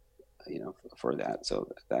glue for that, so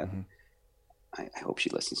that I hope she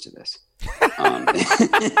listens to this.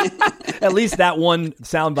 At least that one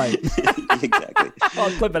soundbite. Exactly.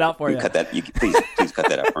 I'll clip it out for you. Cut that. Please cut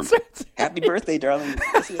that out for me. Happy birthday, darling.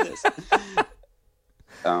 Listen to this.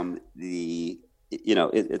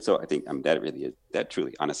 So I think that really is, that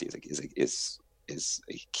truly honestly is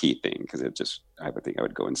a key thing, because I would think I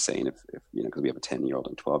would go insane if because we have a 10-year-old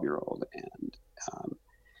and 12-year-old, and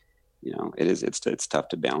it's tough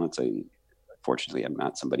to balance. Fortunately, I'm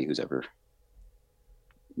not somebody who's ever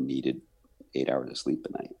needed 8 hours of sleep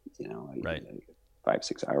a night. Right.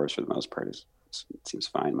 5-6 hours for the most part seems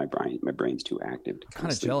fine. My brain's too active. I'm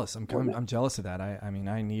kind of jealous. I'm jealous of that. I mean,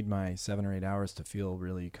 I need my 7 or 8 hours to feel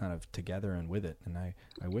really kind of together and with it, and I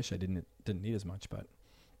wish I didn't need as much, but.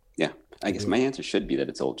 Yeah, I guess my answer should be that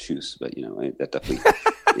it's old juice, but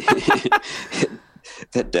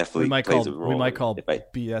that definitely we might plays a role. We might call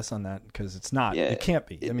BS on that, because it's not. Yeah, it can't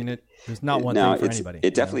be. There's not one thing for anybody.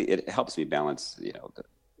 It definitely it helps me balance.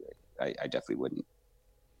 I definitely wouldn't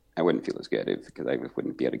I wouldn't feel as good because I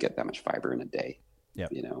wouldn't be able to get that much fiber in a day.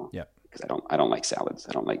 Yep. You know, Yep. because I don't like salads.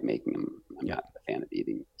 I don't like making them. I'm Yep. not a fan of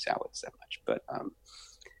eating salads that much. But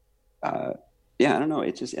yeah, I don't know.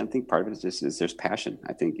 It's just, I think part of it is just there's passion.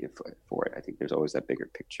 I think for it, I think there's always that bigger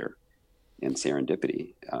picture and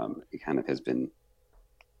serendipity. It kind of has been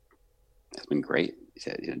great,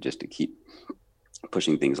 you know, just to keep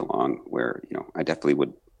pushing things along. Where, you know, I definitely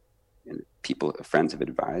would. And friends have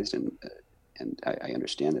advised, and I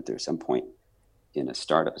understand that there's some point in a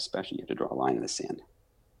startup, especially, you have to draw a line in the sand.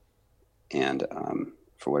 And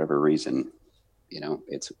for whatever reason, you know,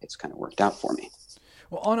 it's kind of worked out for me.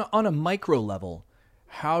 Well, on a micro level,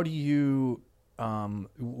 how do you?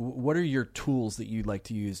 What are your tools that you like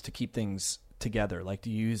to use to keep things together? Like,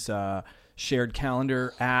 do you use a shared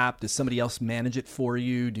calendar app? Does somebody else manage it for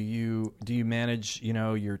you? Do you manage, you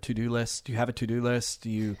know, your to-do list? Do you have a to-do list?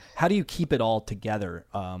 How do you keep it all together?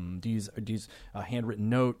 Do you use handwritten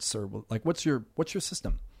notes, or like what's your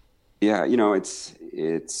system? Yeah, you know, it's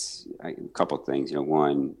a couple of things. You know,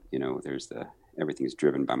 one, you know, everything is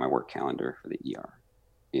driven by my work calendar for the ER.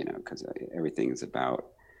 You know, because everything is about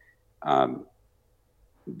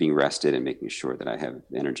being rested and making sure that I have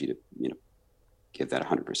energy to, you know, give that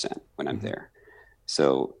 100% when I'm there.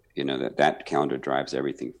 So, you know, that calendar drives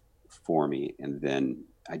everything for me. And then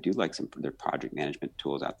I do like there are project management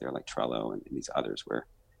tools out there like Trello and these others where,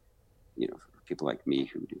 you know, for people like me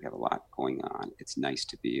who do have a lot going on, it's nice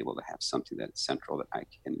to be able to have something that's central that I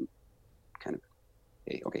can kind of,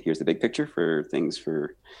 hey, okay, here's the big picture for things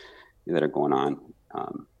that are going on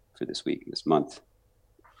for this week, this month,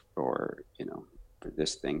 or, you know, for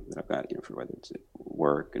this thing that I've got, you know, for whether it's at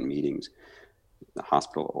work and meetings, the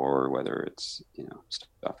hospital, or whether it's, you know,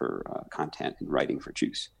 stuff for content and writing for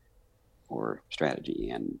Juice or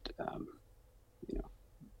strategy. And, you know,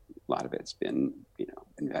 a lot of it's been, you know,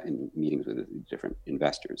 in meetings with different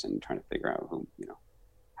investors and trying to figure out who, you know,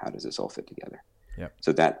 how does this all fit together? Yep.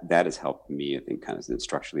 So that has helped me, I think, kind of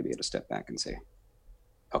structurally be able to step back and say,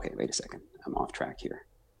 okay, wait a second, I'm off track here.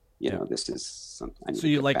 You know, this is something I need so to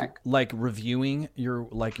you get back. like reviewing your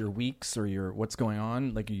weeks or your what's going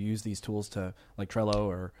on, like you use these tools to, like Trello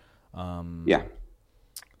or yeah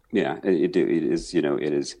it is, you know,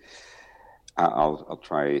 it is. I'll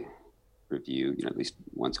try review, you know, at least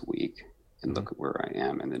once a week and look at where I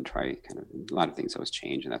am, and then try kind of, a lot of things always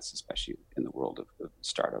change, and that's especially in the world of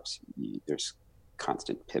startups. There's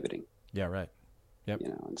constant pivoting. Yeah, right. Yep. You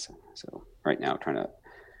know, and so right now trying to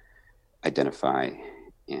identify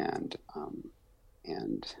and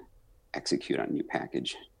execute on a new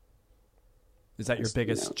package. Is that your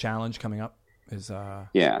biggest challenge coming up? Is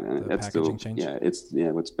that's the packaging change?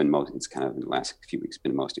 Yeah, what's been it's kind of in the last few weeks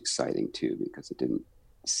been most exciting too, because it didn't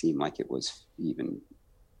seem like it was even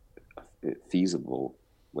feasible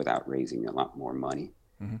without raising a lot more money.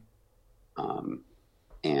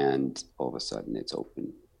 And all of a sudden it's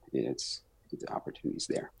open. The opportunities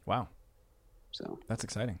there. Wow. So that's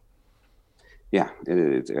exciting. Yeah, it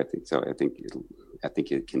is. I think so. I think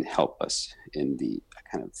it can help us in the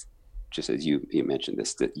kind of, just as you mentioned,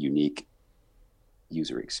 the unique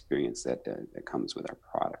user experience that comes with our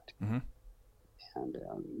product. And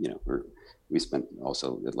you know, we spent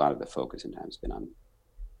also a lot of the focus and time has been on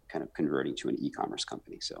kind of converting to an e-commerce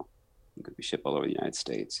company. So because we ship all over the United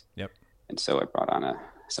States. Yep. And so I brought on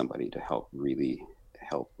somebody to help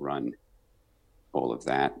run all of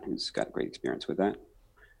that, who's got great experience with that,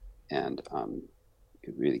 and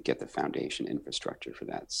really get the foundation infrastructure for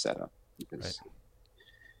that set up, because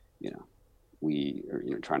you know, we are,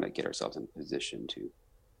 you know, trying to get ourselves in a position to,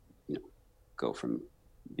 you know, go from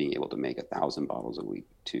being able to make 1,000 bottles a week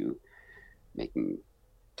to making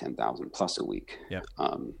 10,000 plus a week. Yeah.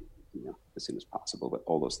 You know, as soon as possible. But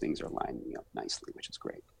all those things are lining up nicely, which is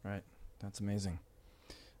great. Right. That's amazing.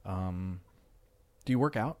 Do you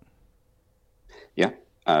work out? Yeah.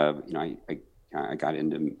 You know, I got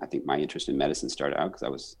into, I think my interest in medicine started out because I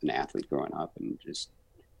was an athlete growing up, and just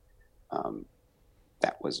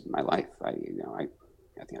that was my life. I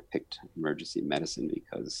think I picked emergency medicine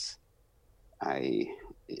because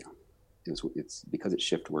it's because it's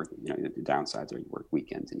shift work. You know, the downsides are you work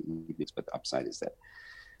weekends and evenings, but the upside is that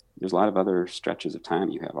there's a lot of other stretches of time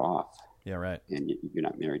you have off. Yeah, right. And you're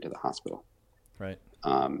not married to the hospital. Right.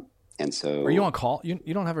 And so, are you on call?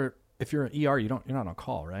 You don't have if you're an ER, you're not on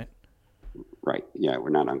call, right? Right. Yeah, we're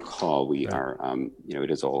not on call. We are. You know, it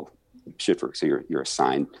is all shift work. So you're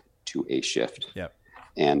assigned to a shift. Yep.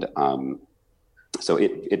 And so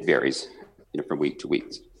it varies, you know, from week to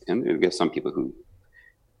week. And we have some people who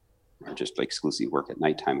are just like exclusively work at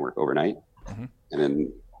nighttime, work overnight, and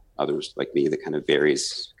then others like me that kind of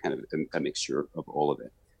varies, kind of a mixture of all of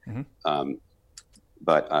it.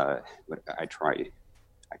 but I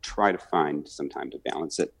try to find some time to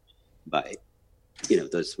balance it by,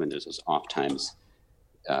 when there's those off times,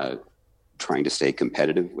 trying to stay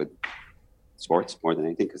competitive with sports more than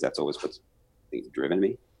anything, because that's always what's driven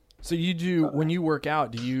me. So you do, when you work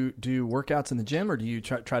out, do you do workouts in the gym, or do you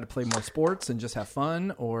try to play more sports and just have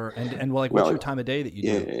fun, or what's your time of day that you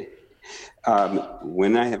do?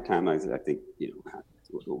 When I have time, I think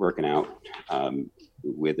working out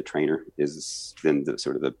with a trainer is then the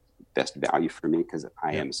sort of the best value for me, because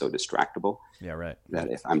I am so distractible. Yeah, right.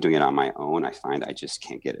 That if I'm doing it on my own, I find I just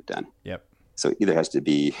can't get it done. Yep. So it either has to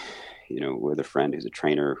be, with a friend who's a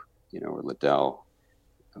trainer, or Liddell,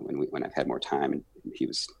 when I've had more time, and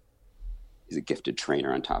he's a gifted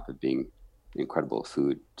trainer on top of being an incredible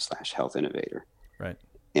food / health innovator. Right.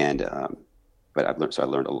 And, but I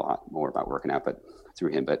learned a lot more about working out, but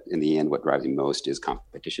through him. But in the end, what drives me most is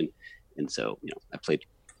competition. And so, I played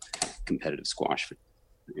competitive squash for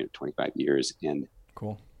 25 years, and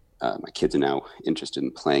cool. My kids are now interested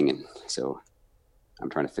in playing, and so I'm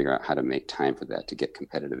trying to figure out how to make time for that to get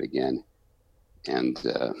competitive again. And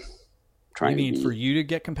trying. You mean for you to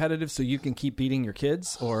get competitive so you can keep beating your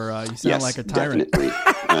kids, or you sound like a tyrant?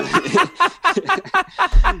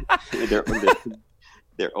 Definitely.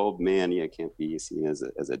 They're old man. Yeah, can't be seen as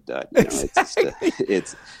a dud.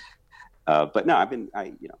 It's but no, I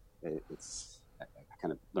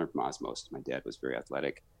kind of learned from osmosis. My dad was very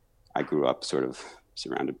athletic. I grew up sort of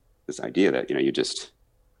surrounded this idea that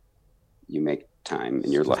you make time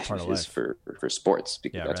in your life is for sports,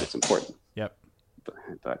 because that's what's important. Yep.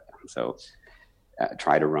 But so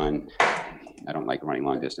try to run. I don't like running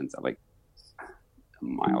long distance. I like a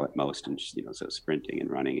mile at most, and so sprinting and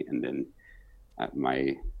running. And then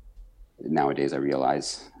nowadays I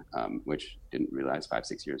realize, which didn't realize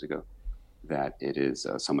 5-6 years ago, that it is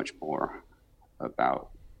so much more about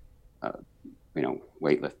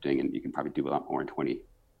weightlifting, and you can probably do a lot more in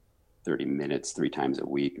 20-30 minutes 3 times a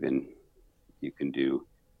week than you can do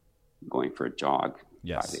going for a jog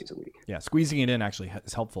 5 days a week. Yeah, squeezing it in actually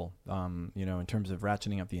is helpful. In terms of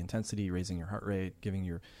ratcheting up the intensity, raising your heart rate, giving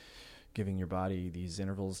your body these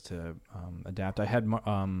intervals to adapt. I had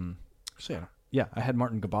Martin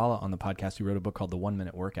Gabala on the podcast, who wrote a book called The 1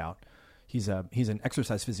 Minute Workout. He's an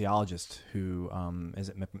exercise physiologist who is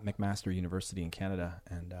at McMaster University in Canada,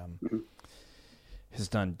 and has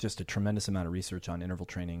done just a tremendous amount of research on interval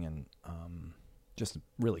training, and just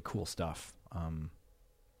really cool stuff.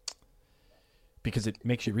 Because it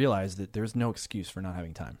makes you realize that there's no excuse for not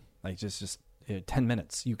having time. Like just 10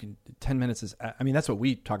 minutes. 10 minutes is, that's what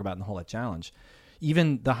we talk about in the Whole Life Challenge.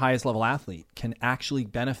 Even the highest level athlete can actually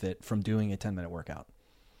benefit from doing a 10-minute workout.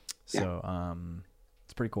 So,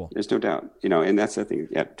 it's pretty cool. There's no doubt, and that's the thing.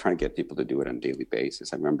 Yeah, trying to get people to do it on a daily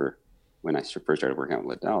basis. I remember when I first started working out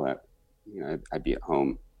with Liddell, that I'd be at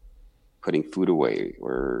home putting food away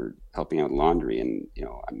or helping out laundry, and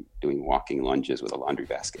I'm doing walking lunges with a laundry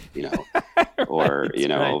basket, or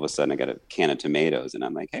all of a sudden I got a can of tomatoes, and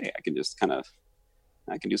I'm like, hey, I can just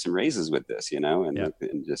I can do some raises with this,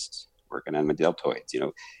 and just working on my deltoids,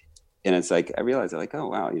 and it's like I realized like, oh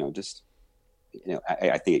wow,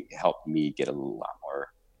 I think it helped me get a lot more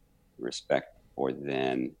respect for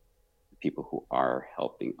then the people who are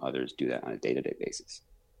helping others do that on a day-to-day basis.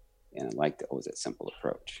 And I liked always that simple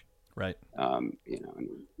approach. Right. And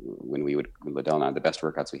when we would, Liddell and I, the best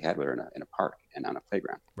workouts we had were in a park and on a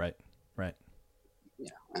playground. Right.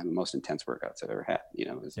 And the most intense workouts I've ever had,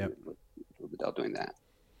 was with Liddell doing that.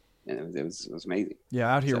 And it was amazing.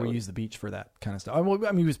 Yeah, out here we use the beach for that kind of stuff.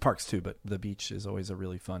 We use parks too, but the beach is always a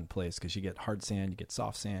really fun place because you get hard sand, you get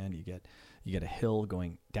soft sand, you get a hill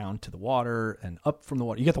going down to the water and up from the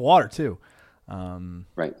water. You get the water too.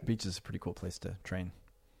 Right. The beach is a pretty cool place to train.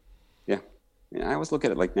 Yeah. And I always look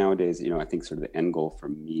at it like nowadays, I think sort of the end goal for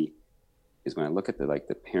me is when I look at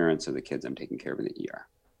the parents of the kids I'm taking care of in the ER,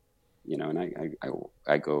 and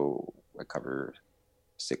I cover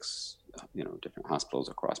 6, different hospitals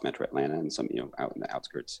across Metro Atlanta, and some, out in the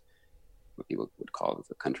outskirts, what people would call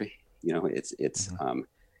the country.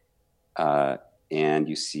 And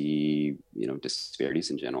you see, disparities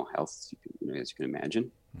in general health, as you can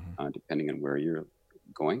imagine, depending on where you're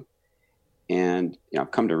going. And,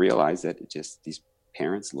 I've come to realize that these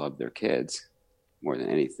parents love their kids more than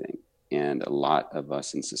anything. And a lot of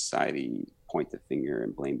us in society point the finger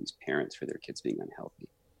and blame these parents for their kids being unhealthy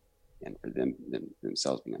and for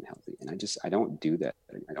themselves being unhealthy. And I don't do that.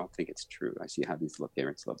 I don't think it's true. I see how these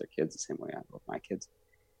parents love their kids the same way I love my kids.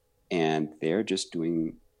 And they're just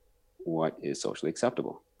doing what is socially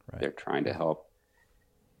acceptable. Right. They're trying to help.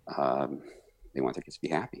 They want their kids to be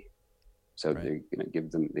happy. So They're going to give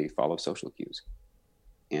them, they follow social cues.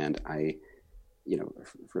 And I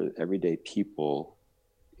for everyday people,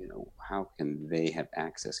 how can they get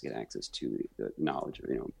access to the knowledge of,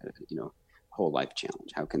 whole life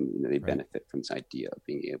challenge? How can they benefit from this idea of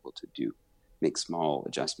being able to make small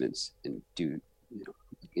adjustments and do,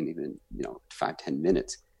 in even 5-10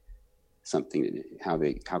 minutes, something? How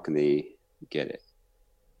can they get it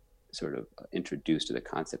sort of introduced to the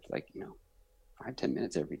concept, like 5-10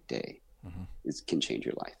 minutes every day can change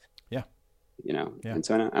your life. Yeah. And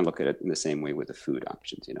so I look at it in the same way with the food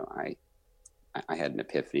options. I had an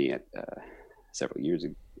epiphany at several years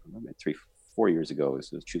ago, 3-4 years ago.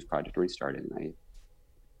 This was Choose Project already started, and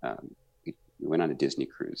we went on a Disney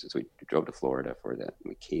cruise. So we drove to Florida for that,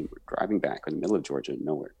 and we're driving back in the middle of Georgia,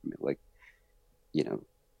 nowhere.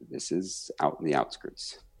 This is out in the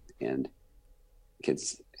outskirts, and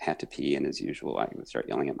kids had to pee, and as usual, I would start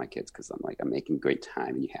yelling at my kids because I'm like, I'm making great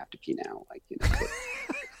time, and you have to pee now,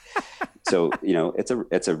 So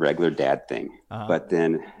it's a regular dad thing. But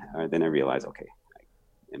then I realized, okay,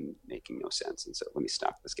 I am making no sense, and so let me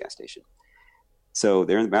stop at this gas station. So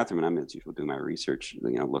they're in the bathroom, and I'm as usual doing my research,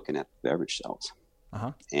 looking at the beverage shelves.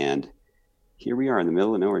 And here we are in the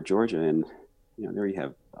middle of nowhere, Georgia, and there you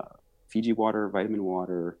have Fiji water, vitamin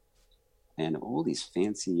water, and all these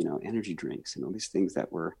fancy energy drinks and all these things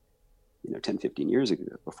that were 10-15 years ago.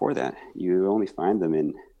 Before that, you only find them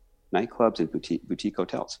in nightclubs and boutique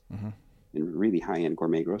hotels. In really high-end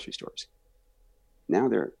gourmet grocery stores. Now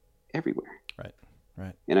they're everywhere.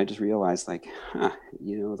 Right. And I just realized,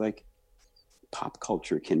 pop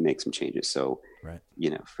culture can make some changes. So,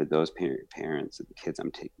 for those parents of the kids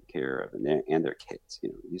I'm taking care of and their kids,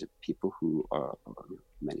 these are people who are,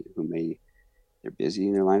 many of whom they're busy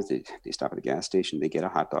in their lives. They stop at a gas station, they get a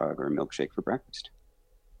hot dog or a milkshake for breakfast.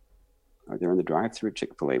 Or they're in the drive-thru at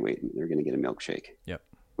Chick-fil-A waiting, they're going to get a milkshake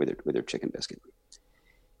with their chicken biscuit.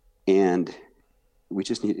 And we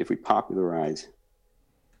just need, if we popularize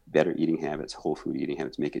better eating habits, whole food eating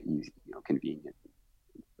habits, make it easy, convenient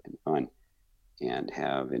and fun, and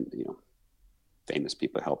have, famous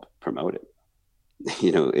people help promote it.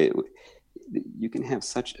 You can have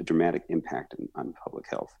such a dramatic impact on public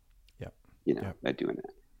health, by doing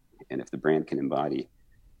that. And if the brand can embody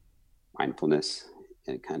mindfulness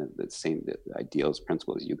and kind of the same ideals,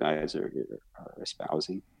 principles you guys are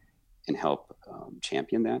espousing, and help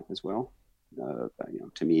champion that as well.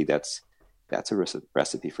 To me, that's a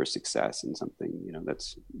recipe for success, and something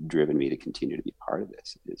that's driven me to continue to be part of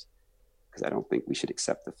this. Is because I don't think we should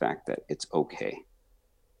accept the fact that it's okay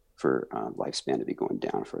for lifespan to be going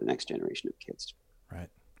down for the next generation of kids, right?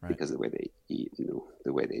 Because of the way they eat,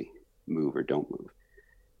 the way they move or don't move,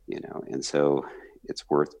 And so it's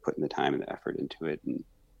worth putting the time and the effort into it, and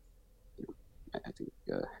I think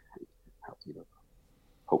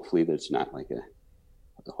hopefully there's not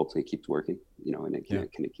hopefully it keeps working, and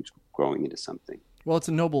it keeps growing into something. Well, it's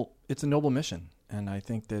a noble mission. And I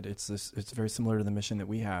think that it's very similar to the mission that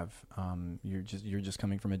we have. You're just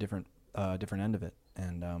coming from a different end of it.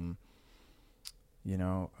 And,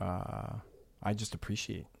 I just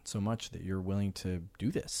appreciate so much that you're willing to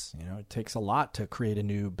do this. It takes a lot to create a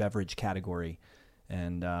new beverage category.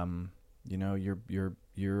 And,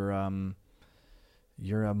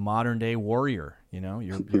 you're a modern day warrior,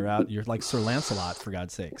 you're out, you're like Sir Lancelot, for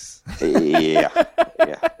God's sakes. Yeah.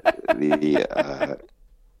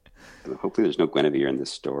 Hopefully there's no Guinevere in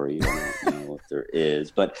this story. I don't know if there is,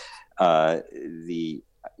 but I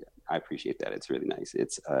appreciate that. It's really nice.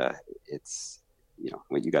 It's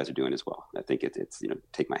what you guys are doing as well. I think it's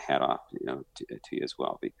take my hat off to you as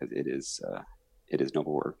well, because it is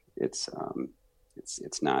noble work. It's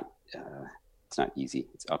not easy.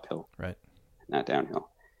 It's uphill, right? Not downhill,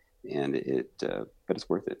 and but it's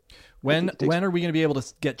worth it. When are we going to be able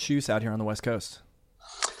to get Choose out here on the West Coast?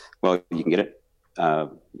 Well, you can get it.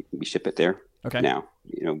 We ship it there. Okay. Now,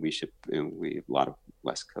 we ship. We have a lot of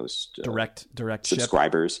West Coast direct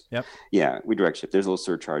subscribers. Ship. Yep. Yeah, we direct ship. There's a little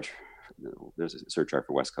surcharge. There's a surcharge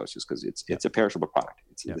for West Coast just because it's a perishable product.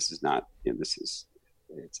 This is not. It's.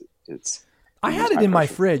 I had it in my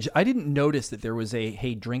fridge. I didn't notice that there was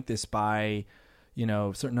hey, drink this by,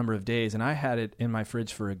 a certain number of days, and I had it in my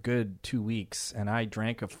fridge for a good 2 weeks, and I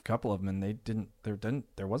drank a couple of them, and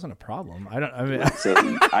there wasn't a problem. So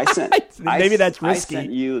I sent maybe that's risky. I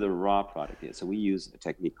sent you the raw product. So we use a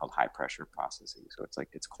technique called high pressure processing. So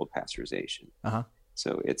it's cold pasteurization.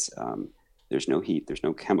 So it's there's no heat, there's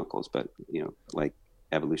no chemicals, but like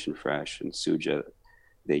Evolution Fresh and Suja,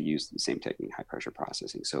 they use the same technique, high pressure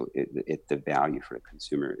processing. So the value for a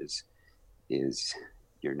consumer is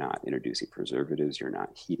you're not introducing preservatives, you're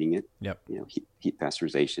not heating it. Yep. Heat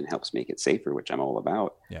pasteurization helps make it safer, which I'm all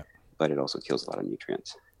about. Yeah. But it also kills a lot of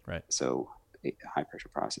nutrients. Right. So high pressure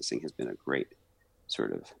processing has been a great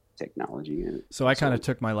sort of technology. And so I kind of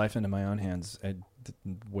took my life into my own hands,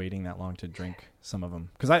 waiting that long to drink some of them,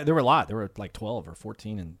 because there were a lot. There were like 12 or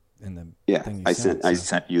 14 in the thing you sent. I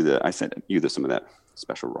sent you some of that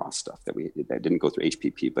special raw stuff that didn't go through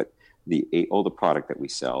HPP, but all the product that we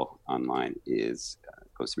sell online goes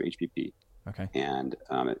through HPP. Okay. And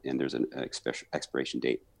there's an expiration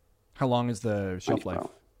date. How long is the shelf life?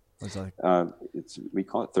 We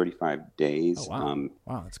call it 35 days. Oh, wow.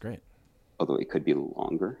 Wow, that's great. Although it could be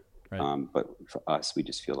longer. Right. But for us, we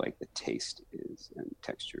just feel like the taste and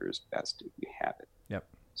texture is best if you have it. Yep.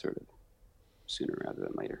 Sort of sooner rather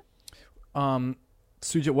than later.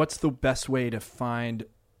 Sujit, what's the best way to find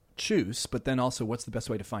Chews? But then also, what's the best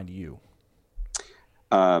way to find you?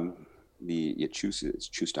 Chews is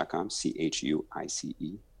chews.com, CHUICE.com.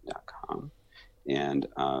 And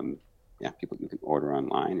people, you can order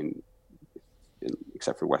online, and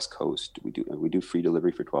except for West Coast, we do free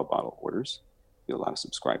delivery for 12-bottle orders. We have a lot of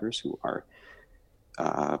subscribers who are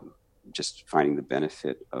just finding the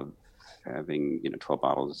benefit of having 12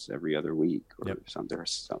 bottles every other week, or yep. There are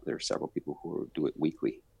several people who do it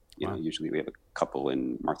weekly. Wow. Usually we have a couple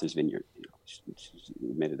in Martha's Vineyard. She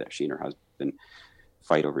admitted that she and her husband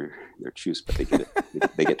fight over their Chews, but they get it.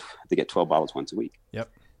 they get 12 bottles once a week. Yep.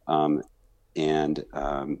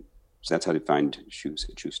 So that's how to find Chews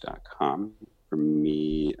at chews.com. For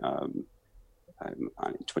me, I'm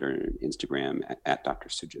on Twitter and Instagram at Dr.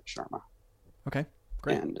 Sujit Sharma. Okay,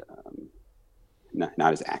 great. And not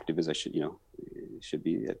as active as I should, should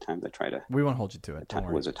be at times. I try to. We won't hold you to it. There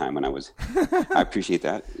was a time when I was. I appreciate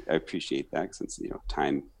that. Since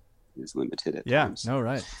time is limited at times. No,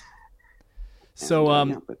 right. So,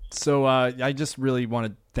 I just really want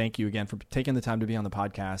to thank you again for taking the time to be on the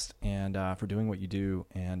podcast and for doing what you do,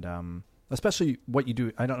 and especially what you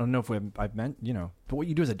do. I don't know if I've meant, but what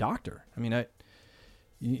you do as a doctor. I mean,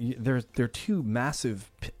 there are two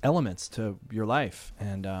massive elements to your life,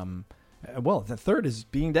 and the third is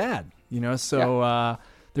being dad. So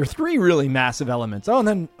there are three really massive elements. Oh, and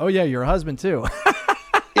then you're a husband too.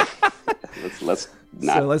 Let's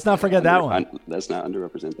not forget that one. Let's not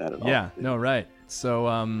underrepresent that at all. Yeah, no, right. So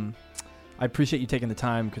I appreciate you taking the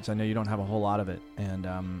time, because I know you don't have a whole lot of it, and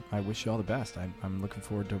I wish you all the best. I'm looking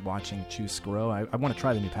forward to watching Chews grow. I want to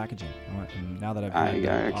try the new packaging. Now that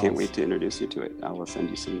I can't wait to introduce you to it. I will send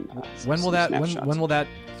you some. When will that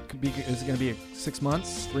be? Is it going to be 6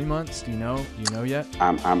 months, 3 months? Do you know? Yet?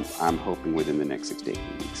 I'm hoping within the next 6 to 8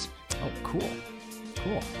 weeks. Oh, cool.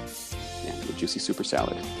 Yeah, the juicy super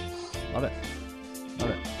salad. Love it.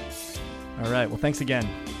 All right. Well, thanks again.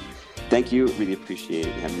 Thank you. Really appreciate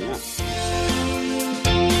having me on.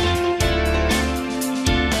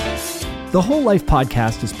 The Whole Life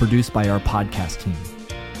Podcast is produced by our podcast team,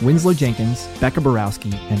 Winslow Jenkins, Becca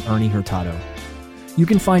Borowski, and Ernie Hurtado. You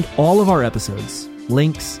can find all of our episodes,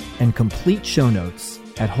 links, and complete show notes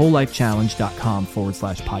at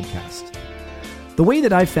wholelifechallenge.com/podcast. The way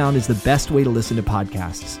that I've found is the best way to listen to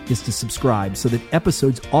podcasts is to subscribe so that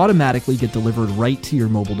episodes automatically get delivered right to your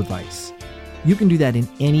mobile device. You can do that in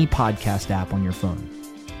any podcast app on your phone.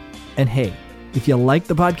 And hey, if you like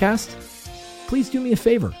the podcast, please do me a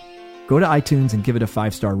favor. Go to iTunes and give it a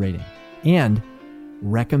 5-star rating. And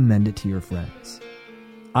recommend it to your friends.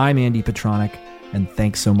 I'm Andy Petronic, and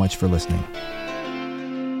thanks so much for listening.